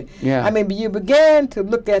probably. I mean, you began to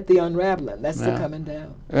look at the unraveling. That's the coming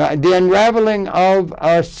down. The unraveling of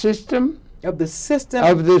our system. Of the system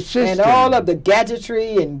and all of the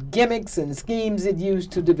gadgetry and gimmicks and schemes it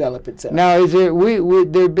used to develop itself. Now, is there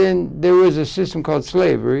there was a system called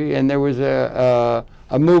slavery, and there was a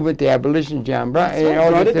movement, the abolition of John Brown, and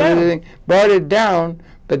all everything brought it down.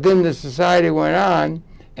 But then the society went on,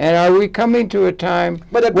 and are we coming to a time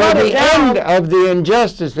where the end of the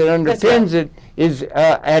injustice that underpins it is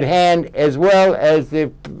at hand, as well as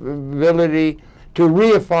the ability to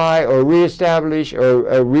reify or reestablish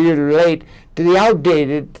or relate to the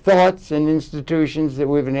outdated thoughts and institutions that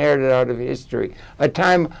we've inherited out of history. A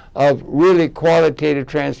time of really qualitative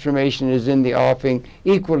transformation is in the offing,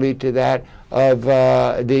 equally to that of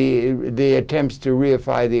the attempts to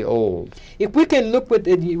reify the old. If we can look with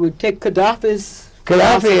it, you would take Gaddafi's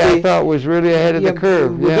philosophy, I thought, was really ahead of the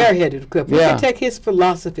curve. Very ahead of the curve. We can take his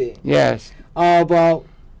philosophy of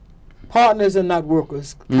partners and not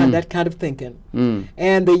workers, that kind of thinking.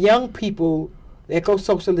 And the young people,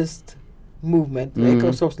 eco-socialist movement,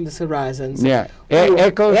 Eco-Socialist Horizons. Yeah.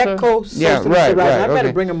 Eco-Socialist Horizons. I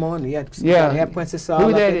better bring them on. Yeah. Gotta have Quincy Saul.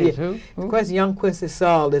 Who that is? Who? Young Quincy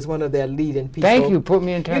Saul is one of their leading people. Thank you. Put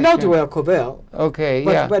me in touch. You know Joel Covell. Okay.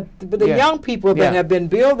 But the young people that have been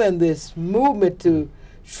building this movement to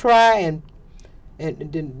try and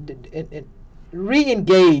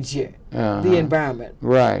re-engage the environment.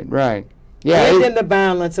 Right. Yeah, ending the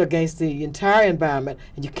violence against the entire environment,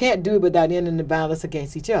 and you can't do it without ending the violence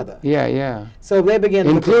against each other. Yeah. So they begin,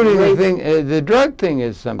 including the thing, the drug thing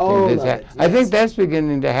is something that's I think that's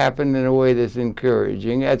beginning to happen in a way that's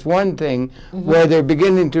encouraging. That's one thing where they're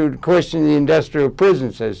beginning to question the industrial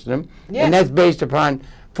prison system, and that's based upon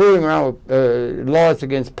fooling around with laws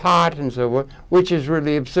against pot and so forth, which is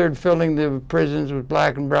really absurd, filling the prisons with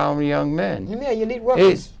black and brown young men. Yeah, you need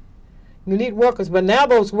workers. You need workers, but now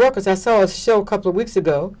those workers, I saw a show a couple of weeks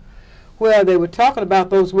ago where they were talking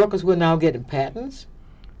about those workers who are now getting patents.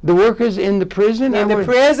 The workers in the prison? In the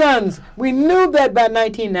prisons. We knew that by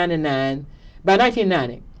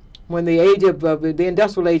 1990, when the age of the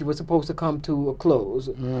industrial age was supposed to come to a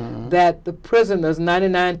close, that the prisoners,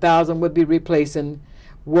 99,000, would be replacing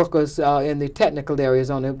workers in the technical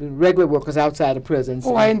areas, on the regular workers outside of prisons.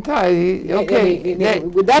 Oh, I entirely, okay.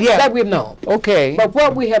 That we've known. Okay. But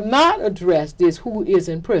what we have not addressed is who is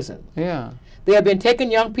in prison. Yeah. They have been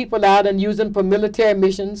taking young people out and using for military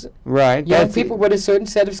missions. Right. Young people with a certain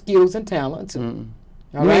set of skills and talents.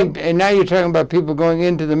 All right? And now you're talking about people going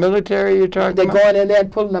into the military, you're talking about? They're going in there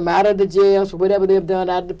and pulling them out of the jails for whatever they've done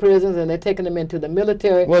out of the prisons, and they're taking them into the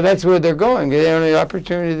military. Well, that's where they're going. The only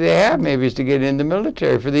opportunity they have maybe is to get in the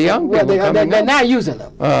military for the young people they're not using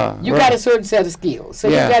them. You got a certain set of skills. So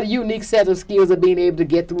you've got a unique set of skills of being able to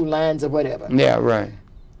get through lines or whatever. Yeah, right.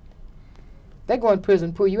 They go in prison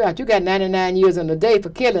and pull you out. You got 99 years in a day for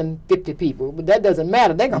killing 50 people, but that doesn't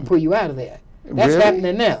matter. They're going to pull you out of there. That's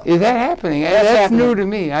happening now. Is that happening? That's new to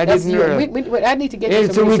me. I didn't know. I need to get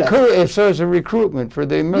into some research. So it's a recruitment for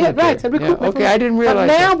the military. Yeah, right. It's a recruitment. Okay, I didn't realize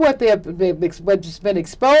that. Now what's been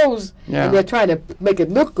exposed, and they're trying to make it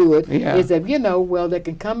look good, is that, well, they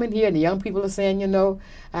can come in here, and the young people are saying,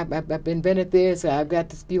 I've invented this, I've got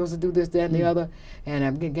the skills to do this, that, and the other, and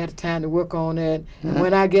I've got the time to work on it, and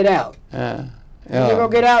when I get out, you're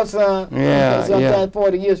going to get out, son. Sometime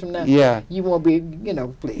 40 years from now. You won't be,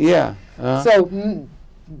 please. Yeah. So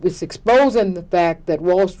it's exposing the fact that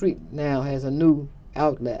Wall Street now has a new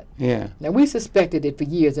outlet. Yeah. Now, we suspected it for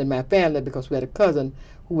years in my family because we had a cousin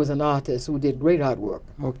who was an artist who did great artwork.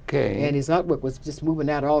 Okay. And his artwork was just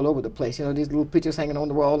moving out all over the place. These little pictures hanging on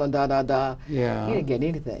the wall and da-da-da. Yeah. He didn't get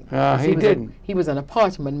anything. He didn't. He was in a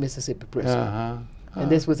Parchman, Mississippi prison.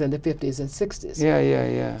 And this was in the 50s and 60s.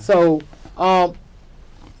 Yeah. So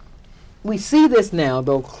we see this now,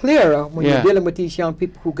 though, clearer when you're dealing with these young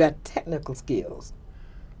people who got technical skills.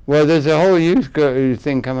 Well, there's a whole youth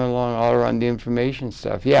thing coming along all around the information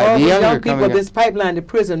stuff. Yeah, all the young people, this pipeline to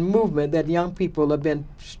prison movement that young people have been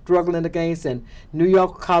struggling against, and New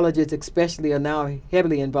York colleges especially are now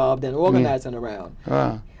heavily involved in organizing around.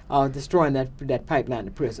 Destroying that pipeline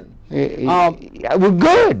to prison. Well,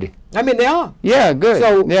 good. I mean, they are. Yeah, good.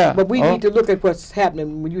 So, but we need to look at what's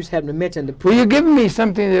happening. We just happen to mention the. Well, you're giving me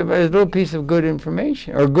something, a little piece of good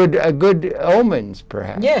information, or good omens,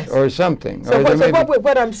 perhaps. Yes. Or something. So,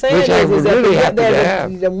 what I'm saying is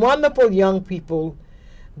that the wonderful young people,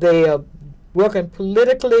 they are working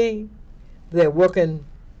politically, they're working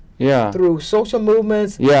through social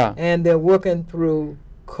movements, and they're working through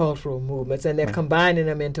cultural movements, and they're combining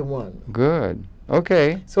them into one. Good.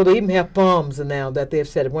 Okay. So they even have farms now that they've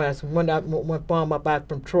set up. One farm up out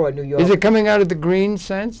from Troy, New York. Is it coming out of the green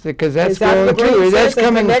sense? Because that's going too. That's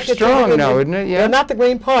coming strong now, isn't it? Yeah. Not the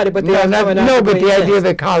Green Party, but they're coming out. No, but the idea of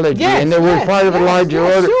ecology and that we're part of a larger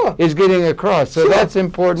order is getting across. So that's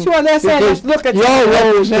important. Sure, and that's saying let's look at y'all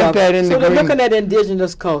represent that in the green. So they're looking at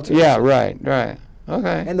indigenous cultures. Yeah. Right.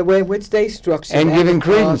 Okay. And the way in which they structure and giving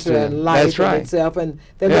credence to and life itself, and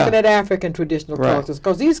they're looking at African traditional cultures,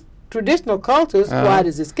 because these traditional cultures, quiet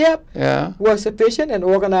as it's kept, were sufficient in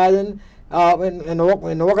organizing,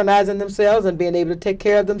 organizing themselves and being able to take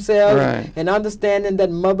care of themselves, and understanding that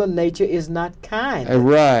Mother Nature is not kind.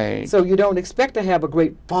 Right. So you don't expect to have a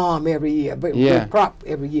great farm every year, but great crop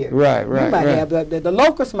every year. Right. You might have the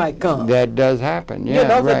locusts might come. That does happen.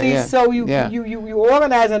 Yeah. So you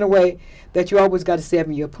organize in a way that you always got a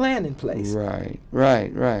 7-year plan in place. Right.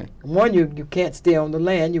 One, you can't stay on the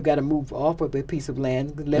land. You got to move off of a piece of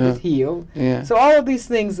land, let it heal. Yeah. So all of these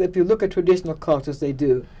things, if you look at traditional cultures, they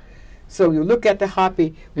do. So you look at the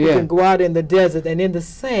Hopi who can go out in the desert and in the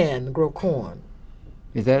sand grow corn.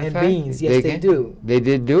 Is that and a fact? beans. Yes, they do. They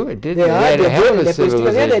did do it, didn't they? They had a hell of a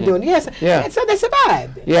civilization. They're doing it. Yes. Yeah. And so they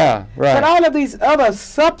survived. Yeah, right. But all of these other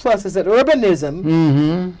surpluses at urbanism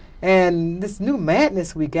Mm-hmm. and this new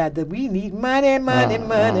madness we got that we need money.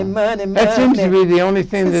 That seems to be the only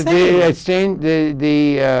thing that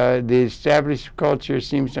the established culture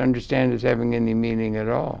seems to understand as having any meaning at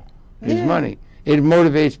all. Is money. It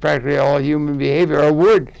motivates practically all human behavior, or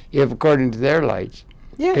would, if according to their lights.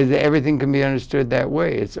 Yeah. Because everything can be understood that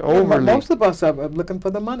way. It's overly. Most of us are looking for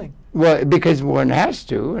the money. Well, because one has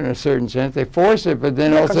to, in a certain sense, they force it, but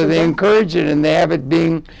then also they encourage it, and they have it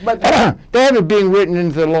being written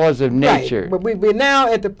into the laws of nature. Right. But we're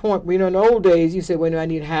now at the point. In the old days, you said, "Well, I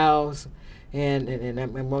need a house, and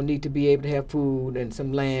I'm gonna need to be able to have food and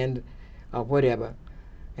some land, or whatever."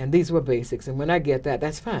 And these were basics. And when I get that,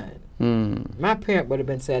 that's fine. My parent would have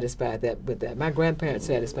been satisfied with that. My grandparents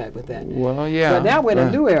satisfied with that. Well, yeah. But now we're in a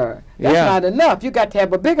new era. That's not enough. You got to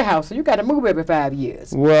have a bigger house, so you got to move every 5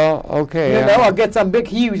 years. Well, okay. Or get some big,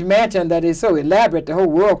 huge mansion that is so elaborate the whole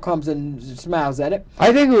world comes and smiles at it.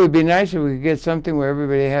 I think it would be nice if we could get something where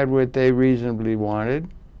everybody had what they reasonably wanted.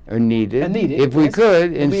 Or needed, if we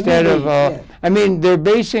could, instead of, I mean, they're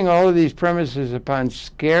basing all of these premises upon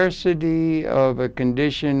scarcity of a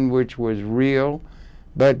condition which was real,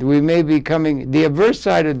 but we may be coming, the adverse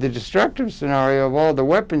side of the destructive scenario of all the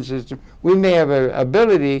weapon systems, we may have an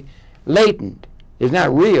ability latent. It's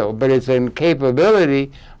not real, but it's a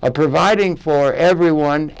capability of providing for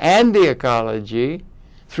everyone and the ecology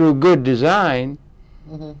through good design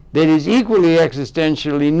that is equally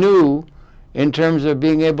existentially new in terms of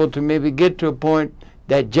being able to maybe get to a point,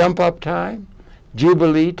 that jump up time,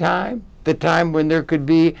 jubilee time, the time when there could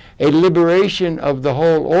be a liberation of the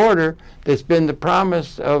whole order that's been the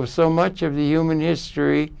promise of so much of the human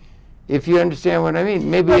history, if you understand what I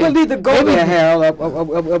mean. Maybe we'll need to go there,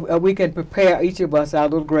 Harold. We can prepare each of us our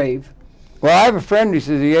little grave. Well, I have a friend who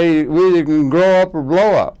says we either can grow up or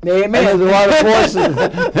blow up. Amen. And there's a lot of forces,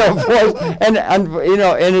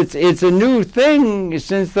 and it's a new thing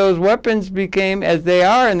since those weapons became as they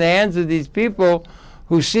are in the hands of these people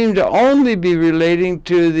who seem to only be relating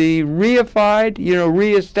to the reified,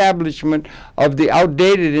 reestablishment of the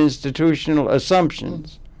outdated institutional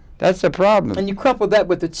assumptions. That's the problem. And you couple that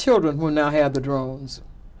with the children who now have the drones.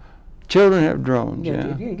 Children have drones.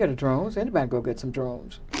 Yeah, you got a drones. Anybody go get some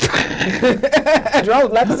drones?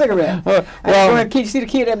 Drones like a cigarette. You see the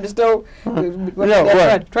kid at the store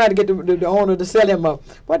trying to get the owner to sell him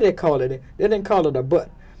what do they call it? They didn't call it a butt.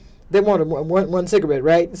 They wanted one cigarette,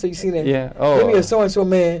 right? So you see that? Yeah. Oh. Give me a so-and-so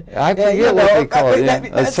man. I forget what they call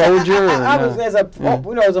it. A soldier? I was as a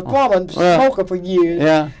former smoker for years.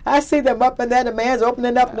 Yeah. I see them up and there. The man's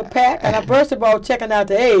opening up the pack, and I first of all checking out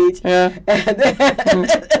the age. Yeah. And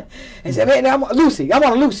then he said, "Man, I want a Lucy. I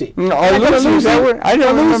don't remember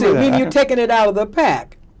that. Meaning you're taking it out of the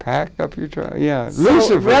pack. Pack up your truck. Yeah. So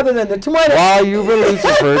Lucifer. Rather than the 20. While you were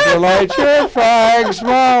Lucifer, to light your flag,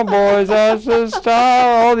 small boys as a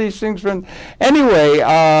star. All these things from. Anyway.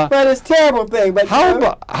 But it's a terrible thing. But how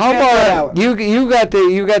about you got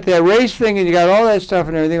that race thing and you got all that stuff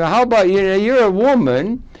and everything. How about you're a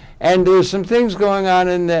woman and there's some things going on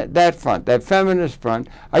in that front, that feminist front.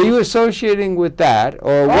 Are you associating with that,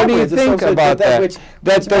 or what do you think about that?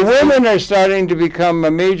 That the women are starting to become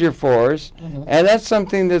a major force, and that's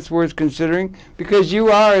something that's worth considering because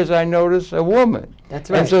you are, as I notice, a woman.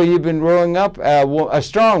 That's right. And so you've been growing up a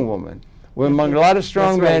strong woman, among a lot of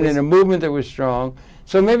strong men in a movement that was strong.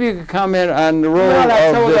 So maybe you could comment on the role of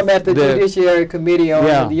I told them at the Judiciary Committee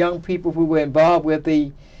on the young people who were involved with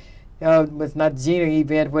the it was not Gina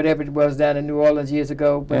event, whatever it was down in New Orleans years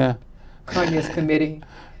ago, but Conyers Committee.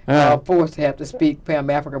 Forced to have to speak. Pam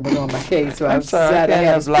Africa was on my case, so I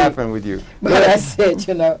was laughing with you. But I said,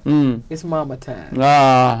 it's mama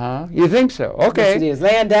time. You think so? Okay. Yes, it is.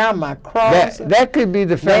 Laying down my cross. That could be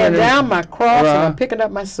the feminine. Laying down my cross, and I'm picking up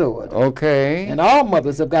my sword. Okay. And all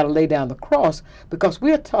mothers have got to lay down the cross because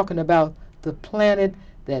we're talking about the planet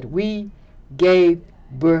that we gave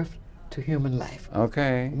birth to human life.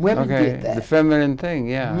 Okay. Women did that. The feminine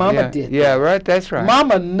thing, Mama did that. Yeah, right, that's right.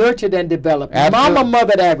 Mama nurtured and developed. Absolutely. Mama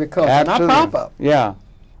mothered agriculture, Absolutely. not Papa. Yeah.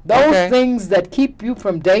 Those things that keep you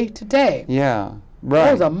from day to day. Yeah,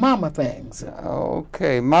 right. Those are mama things.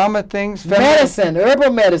 Okay, mama things. Medicine,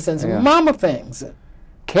 herbal medicines, mama things.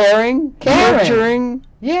 Caring, nurturing.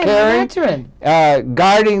 caring,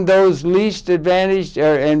 guarding those least advantaged,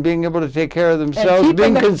 and being able to take care of themselves,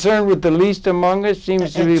 being concerned with the least among us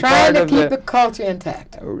seems to be part of trying to keep the culture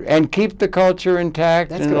intact. And keep the culture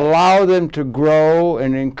intact. That's and correct. Allow them to grow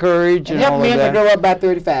and encourage and help all men of that. to grow up by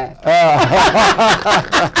 35. Get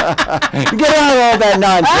out of all that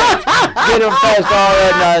nonsense. Get them past all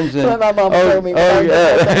that nonsense. So my mom told me. No,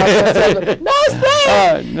 it's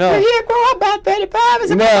no. He'll grow up by 35. I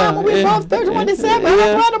said, Mama, we both 31 December. I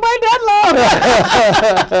don't run away that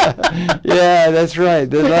long. Yeah, that's right.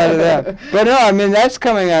 There's a lot of that. But no, I mean, that's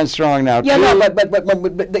coming on strong now. Yeah, no, but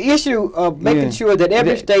the issue of making sure that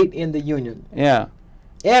every state in the union,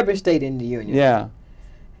 every state in the union,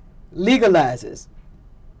 legalizes,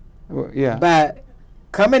 by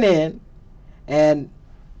coming in and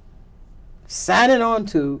signing on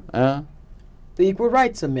to the Equal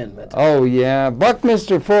Rights Amendment. Oh yeah,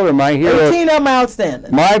 Buckminster Fuller, my hero. 18 of them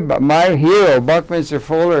outstanding. My hero, Buckminster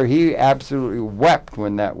Fuller, he absolutely wept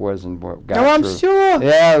when that wasn't what got through. I'm sure.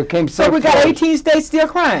 Yeah, it came so we close. got 18 states still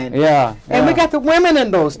crying. Yeah. And we got the women in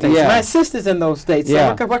those states. My sisters in those states. So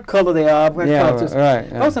look at what color they are, what cultures. Right.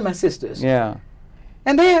 Those are my sisters. Yeah.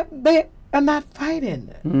 And they are not fighting.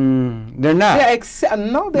 They're not.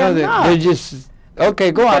 No, they're not. They're just.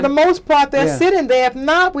 Okay, go on. For the most part, they're sitting there. If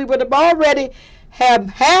not, we would have already have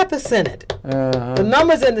half the Senate, the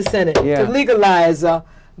numbers in the Senate, to legalize the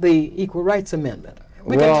Equal Rights Amendment.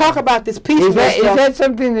 We can talk about this peaceful stuff. Is that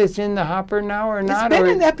something that's in the hopper now or not? It's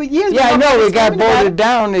been in there for years. Yeah, I know. It got voted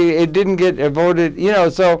down. It didn't get voted,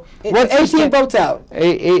 so... What's 18 votes out.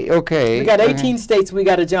 Okay. We got 18 states we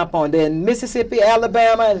got to jump on. Then Mississippi,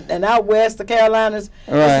 Alabama, and out west, the Carolinas.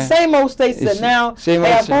 It's the same old states that now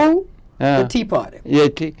have who? The Tea Party. Yeah,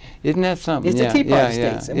 isn't that something? It's the Tea Party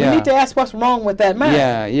states. And we need to ask what's wrong with that mind.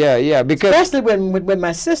 Yeah. Because especially with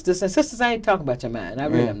my sisters. And sisters, I ain't talking about your mind. I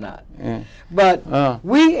really am not. But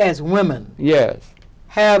we as women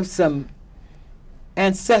have some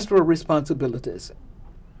ancestral responsibilities.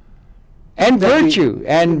 And virtue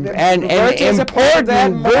and important virtue.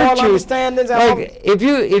 Like if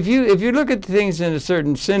you look at things in a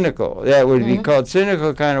certain cynical, that would be called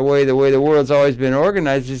cynical kind of way, the way the world's always been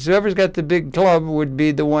organized, is whoever's got the big club would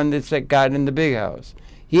be the one that's got in the big house.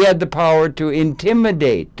 He had the power to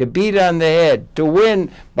intimidate, to beat on the head, to win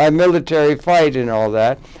by military fight and all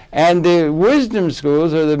that. And the wisdom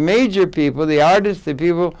schools, or the major people, the artists, the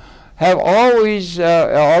people, have always,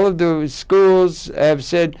 all of the schools have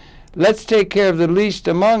said, let's take care of the least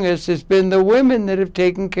among us. It's been the women that have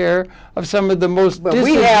taken care of some of the most disadvantaged.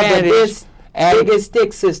 We have the biggest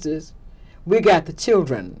stick sisters. We got the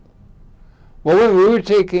children. Well, we were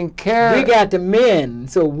taking care. We got the men.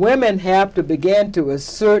 So women have to begin to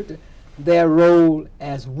assert their role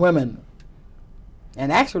as women.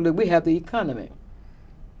 And actually, we have the economy.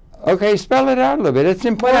 Okay, spell it out a little bit. It's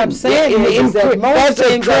important. What I'm saying is that most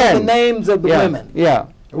things are the names of the women. Yeah.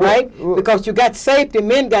 Right? Because you got safety,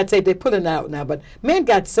 men got safety, they're pulling out now, but men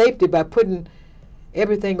got safety by putting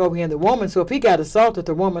everything over here in the woman, so if he got assaulted,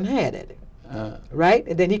 the woman had it. Right?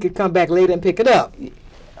 And then he could come back later and pick it up.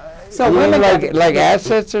 So women like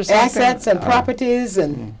assets or something? Assets and properties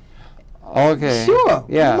and... Okay. Sure.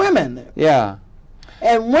 Yeah. Women. Yeah.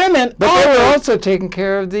 And women, but they were also taking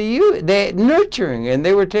care of the youth, nurturing, and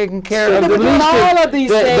they were taking care of the least, all of these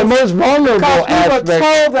things, the most vulnerable aspects. We were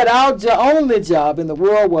told that our only job in the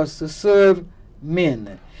world was to serve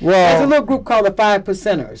men. Well, there's a little group called the 5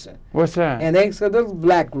 Percenters. What's that? And it's a little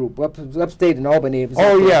black group upstate in Albany.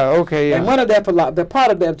 Oh yeah, okay, yeah. And one of their part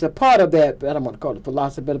of their I don't want to call it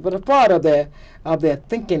philosophy, but a part of their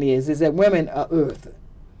thinking is that women are earth.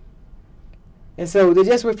 And so they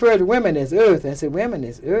just refer to women as earth. I said, women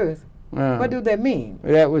is earth. Yeah. What do they mean?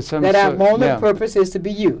 That was some that our only purpose is to be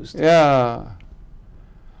used. Yeah.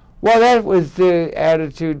 Well, that was the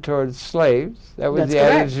attitude towards slaves. That was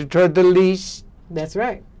attitude toward the least. That's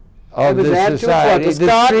right. Of the society. The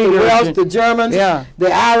Scots, the Welsh, the Germans,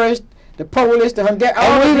 the Irish, the Polish, the Hungarians.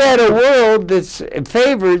 And we've had a world that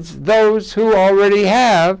favors those who already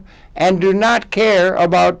have and do not care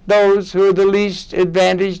about those who are the least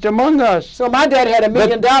advantaged among us. So my dad had $1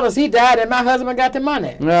 million. He died, and my husband got the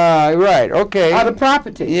money. Right. Okay. Or the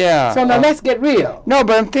property. Yeah. So now let's get real. No,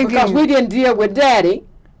 but I'm thinking because we didn't deal with daddy.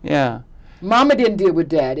 Yeah. Mama didn't deal with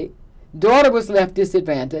daddy. Daughter was left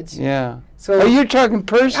disadvantaged. Yeah. So are you talking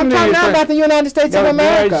personally? I'm talking now about the United States of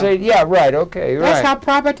America. Yeah, right, okay, right. That's how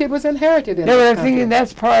property was inherited in this country. I'm thinking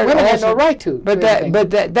that's part women had no right to. But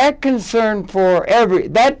that concern for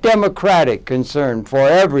that democratic concern for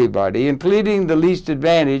everybody, including the least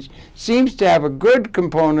advantaged, seems to have a good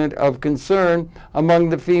component of concern among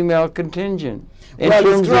the female contingent.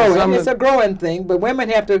 It's growing. It's a growing thing, but women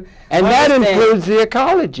have to and understand. that includes the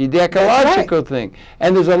ecology, the ecological thing.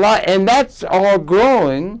 And there's a lot, and that's all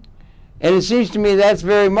growing. And it seems to me that's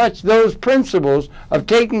very much those principles of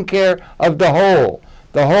taking care of the whole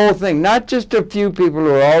thing, not just a few people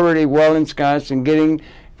who are already well ensconced and getting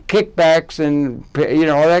kickbacks and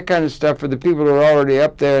all that kind of stuff for the people who are already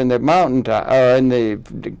up there in the mountain or in the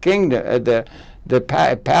kingdom, the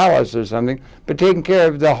palace or something, but taking care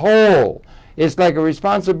of the whole. It's like a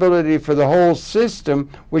responsibility for the whole system,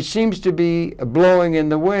 which seems to be blowing in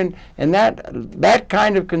the wind, and that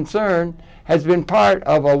kind of concern has been part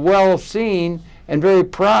of a well-seen and very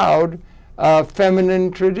proud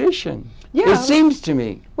feminine tradition. Yeah. It seems to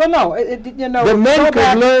me. Well, no, the men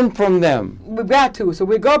could learn from them. We've got to. So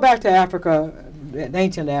we go back to Africa,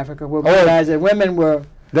 ancient Africa, where we realize that women were.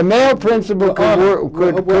 The male principle could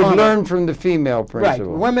learn from the female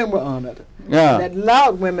principle. Right, women were honored. Yeah. That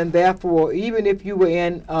allowed women, therefore, even if you were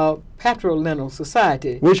in a patrilineal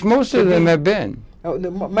society, which most of them have been.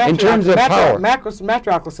 In terms of power.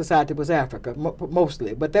 Matriarchal society was Africa,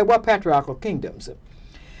 mostly, but there were patriarchal kingdoms.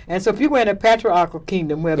 And so if you were in a patriarchal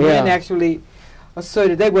kingdom where men actually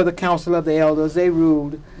asserted they were the council of the elders, they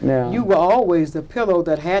ruled, you were always the pillow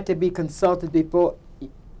that had to be consulted before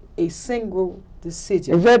a single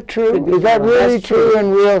decision. Is that true? Is that really true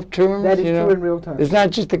in real terms? That is true in real terms. It's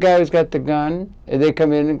not just the guy who's got the gun, and they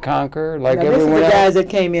come in and conquer like everyone else? This is the guys that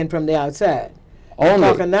came in from the outside. I'm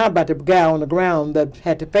talking now about the guy on the ground that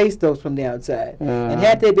had to face those from the outside. And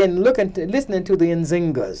had they been listening to the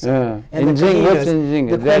Nzingas, and what's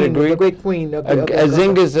Nzinga? The great queen of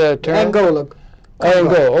Nzinga's a term? Angola.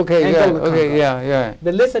 Angola, okay, yeah.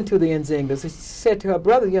 But listen to the Nzingas. She said to her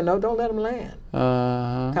brother, don't let them land.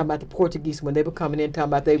 Talking about the Portuguese when they were coming in,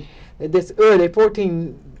 talking about this early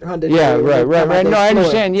 1400s. Yeah, right. No, I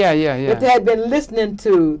understand. Yeah. But they had been listening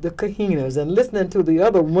to the Kahinas and listening to the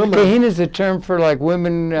other women. Kahina's a term for like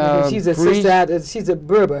women. She's a sister. She's a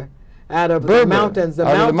Berber. Out of the mountains, in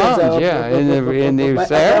the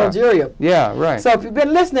Sahara. Algeria. Yeah, right. So if you've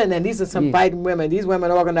been listening, and these are some fighting women, these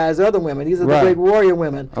women organize other women, these are the great warrior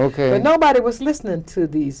women. Okay. But nobody was listening to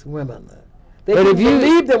these women. They didn't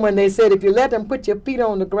believe them when they said, if you let them put your feet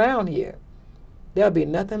on the ground here, there'll be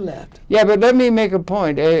nothing left. Yeah, but let me make a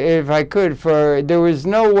point, if I could. There was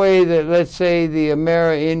no way that, let's say, the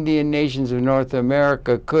Amerindian nations of North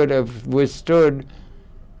America could have withstood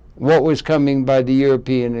what was coming by the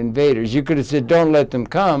European invaders. You could have said, don't let them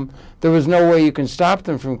come. There was no way you can stop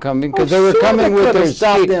them from coming because they were coming with their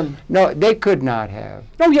stop them. No, they could not have.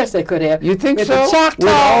 Oh, yes, they could have. You think so? The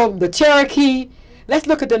Choctaw, the Cherokee. Let's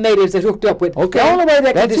look at the natives that hooked up with. The only way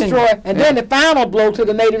they could destroy, then the final blow to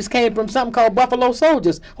the natives came from something called Buffalo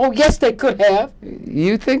Soldiers. Oh, yes, they could have.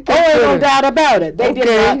 You think they could? Oh, no doubt about it. They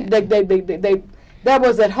did not. That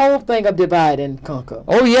was that whole thing of divide and conquer.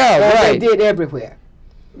 Oh, yeah, right. They did everywhere.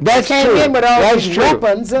 That's came true. in with all these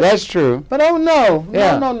weapons. That's true. But no.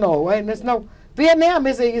 And there's no. Vietnam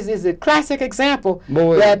is a classic example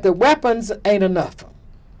that the weapons ain't enough.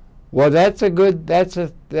 Well, that's okay.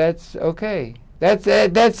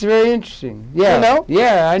 That's very interesting. Yeah.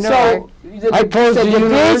 Yeah, I know. So I posed the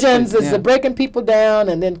divisions is the breaking people down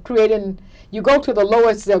and then creating. You go to the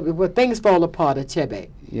lowest where things fall apart at Chebe.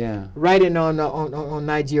 Yeah. Right in on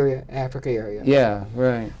Nigeria, Africa area. Yeah.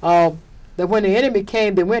 Right. That when the enemy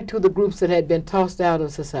came, they went to the groups that had been tossed out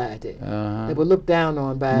of society. They were looked down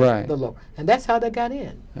on by the low. And that's how they got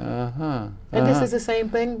in. And this is the same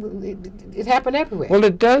thing. It happened everywhere. Well,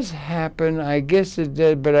 it does happen. I guess it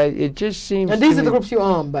did, but it just seems And these are the groups you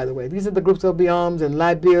armed, by the way. These are the groups that will be armed in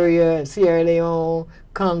Liberia, and Sierra Leone,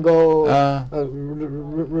 Congo,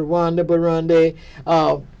 Rwanda, Burundi,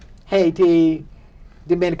 Haiti,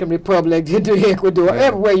 Dominican Republic, Ecuador,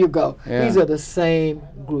 everywhere you go. These are the same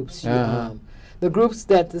groups. The groups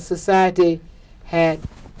that the society had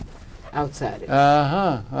outside it.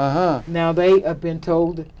 Now they have been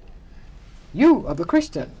told, you are the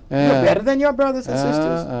Christian. You're better than your brothers and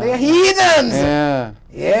sisters. They are heathens.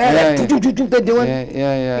 They're doing,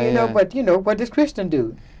 but what does Christian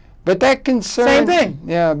do? But that concern. Same thing.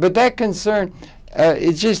 Yeah, but that concern.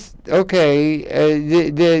 It's just okay.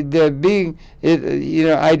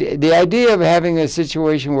 The idea of having a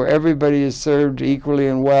situation where everybody is served equally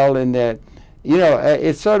and well, in that,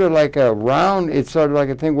 it's sort of like it's sort of like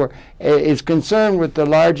a thing where it's concerned with the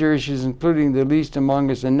larger issues, including the least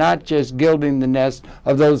among us, and not just gilding the nest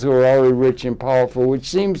of those who are already rich and powerful, which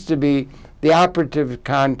seems to be the operative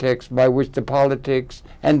context by which the politics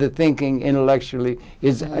and the thinking intellectually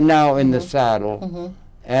is now in the saddle.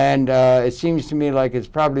 And it seems to me like it's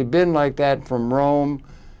probably been like that from Rome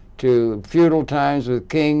to feudal times with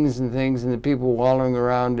kings and things, and the people wallowing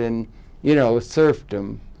around in you know,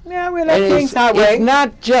 serfdom. Yeah, we're like King's Highway. It's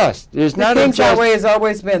not just. It's not King's Highway has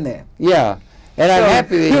always been there. Yeah. And so I'm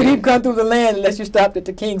happy that you'd come through the land unless you stopped at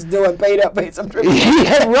the King's door and paid some tribute.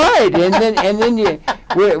 Yeah, right. And then you,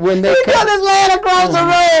 when they cut this land across the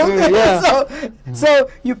road. Yeah. So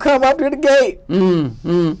you come up to the gate.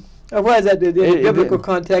 What is that? The biblical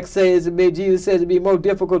context says Jesus says it'd be more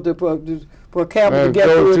difficult for a camel to get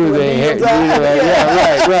through the hills.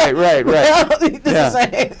 Yeah, right. Well, it's the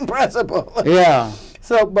same principle. Yeah.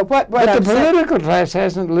 So, but the political class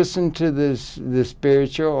hasn't listened to the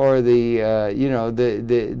spiritual or the you know,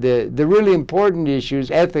 the really important issues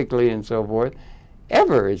ethically and so forth.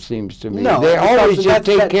 Ever, it seems to me. No, they always should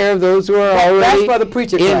take care of those who are already. That's for the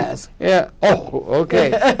preacher class. Yeah. Oh,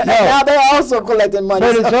 okay. No. Now they're also collecting money.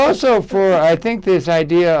 But it's also for, I think, this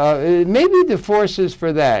idea of maybe the forces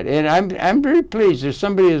for that. And I'm very pleased. There's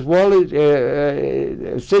somebody as well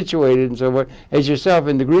situated and so forth as yourself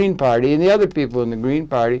in the Green Party and the other people in the Green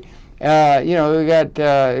Party. You know, we got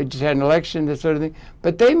just had an election, that sort of thing.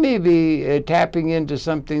 But they may be tapping into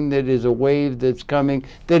something that is a wave that's coming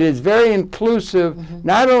that is very inclusive,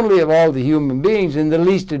 not only of all the human beings and the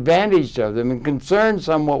least advantaged of them, and concerned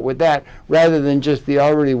somewhat with that, rather than just the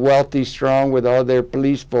already wealthy, strong with all their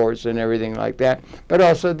police force and everything like that, but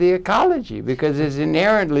also the ecology, because it's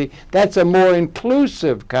inherently, that's a more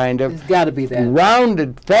inclusive kind of, it's got to be that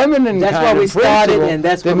rounded, feminine that's kind where of we started, and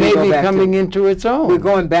that's that may be coming into its own. We're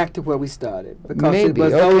going back to where we started, because maybe.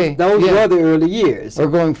 those were the early years. We're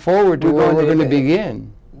going forward to where we're going to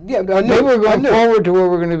begin. Yeah, maybe we're going forward to where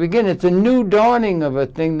we're going to begin. It's a new dawning of a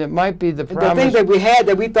thing that might be the promise. The thing that we had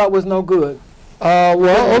that we thought was no good.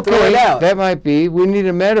 Well, okay, that might be. We need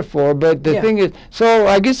a metaphor, but the thing is, so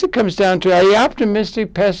I guess it comes down to, are you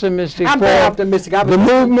optimistic, pessimistic I'm for very optimistic. the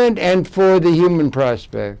movement and for the human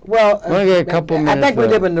prospect? Well, I get a couple minutes I think we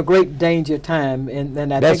left. live in a great danger time, and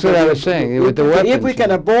I that's think what I was saying, with the weapons. If we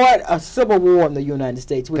can avoid a civil war in the United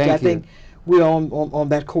States, which I think we're on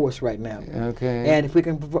that course right now. Okay. And if we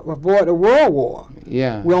can avoid a world war,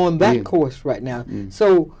 we're on that course right now.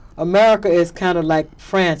 So America is kind of like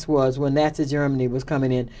France was when Nazi Germany was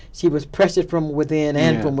coming in. She was pressured from within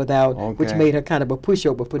and from without, which made her kind of a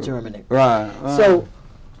pushover for Germany. Right. So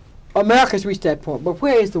America's reached that point, but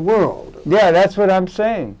where is the world? Yeah, that's what I'm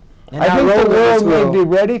saying. And I think the world may be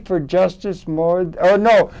ready for justice more, or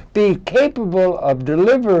no, be capable of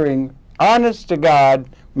delivering honest to God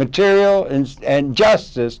material and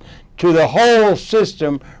justice to the whole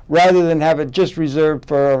system, rather than have it just reserved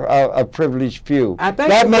for a privileged few. I think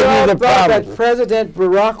that may be the problem. That President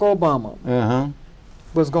Barack Obama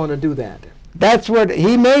was going to do that. That's what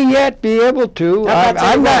he may yet be able to.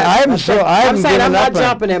 I'm not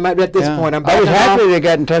jumping him at this point. I was happy they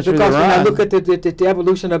got in touch with Iran. Because when I look at the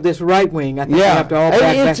evolution of this right wing, I think we have to all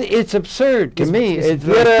back. It's absurd to me. It's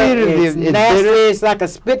bitter. It's nasty. It's like a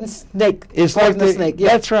spitting snake. It's like a snake. Yeah.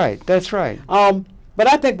 That's right. That's right. But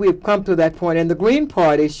I think we've come to that point, and the Green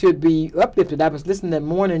Party should be uplifted. I was listening to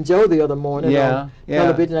Morning Joe the other morning on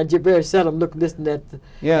television. I very seldom listen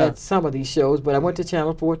at some of these shows, but I went to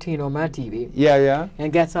Channel 14 on my TV.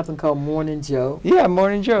 And got something called Morning Joe. Yeah,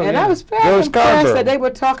 Morning Joe. And I was very impressed that they were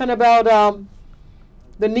talking about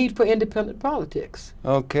the need for independent politics.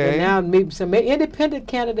 Okay. And now maybe some independent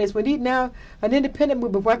candidates. We need now an independent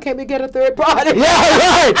movement. Why can't we get a third party? Yeah,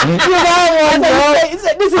 right.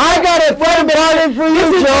 I got a third party for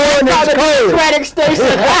you, Joe, and it's Democratic station.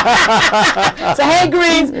 So, hey,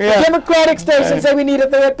 Greens, the Democratic station say we need a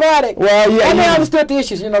third party. Well, and they understood the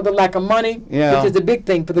issues, the lack of money, which is the big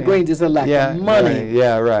thing for the Greens, is the lack of money.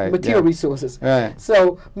 Material resources.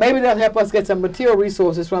 So maybe they'll help us get some material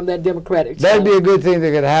resources from that Democratic That'd be a good thing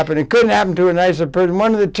that could happen. It couldn't happen to a nicer person.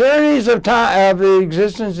 One of the tyrannies of time, of the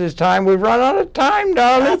existence, is time. We've run out of time,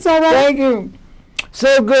 darling. That's all right. Thank you.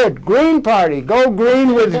 So good. Green Party. Go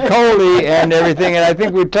green with Colia and everything. And I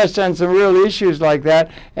think we touched on some real issues like that.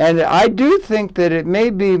 And I do think that it may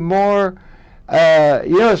be more,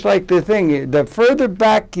 it's like the thing, the further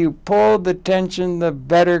back you pull the tension, the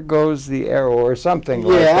better goes the arrow, or something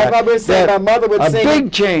like that. Yeah, I would say my mother would sing. A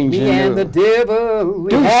big change. Me and the devil,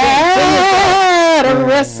 we had a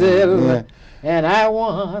wrestle, and I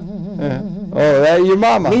won. Oh, that's your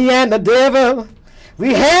mama. Me and the devil,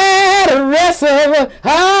 we had a wrestle,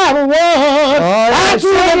 I won. I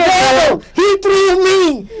threw the devil, he threw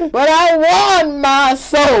me, but I won my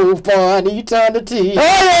soul for an eternity.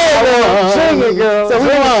 Oh, sing it, girl. So we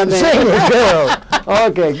won, man. Sing it, girl.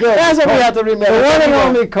 Okay, good. That's what we have to remember. The one and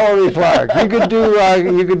only Colia Clark. You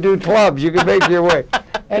could do clubs. You could make your way.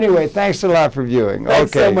 Anyway, thanks a lot for viewing.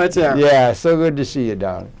 Thanks so much, Aaron. Yeah, so good to see you,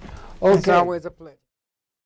 darling. Okay. It's always a pleasure.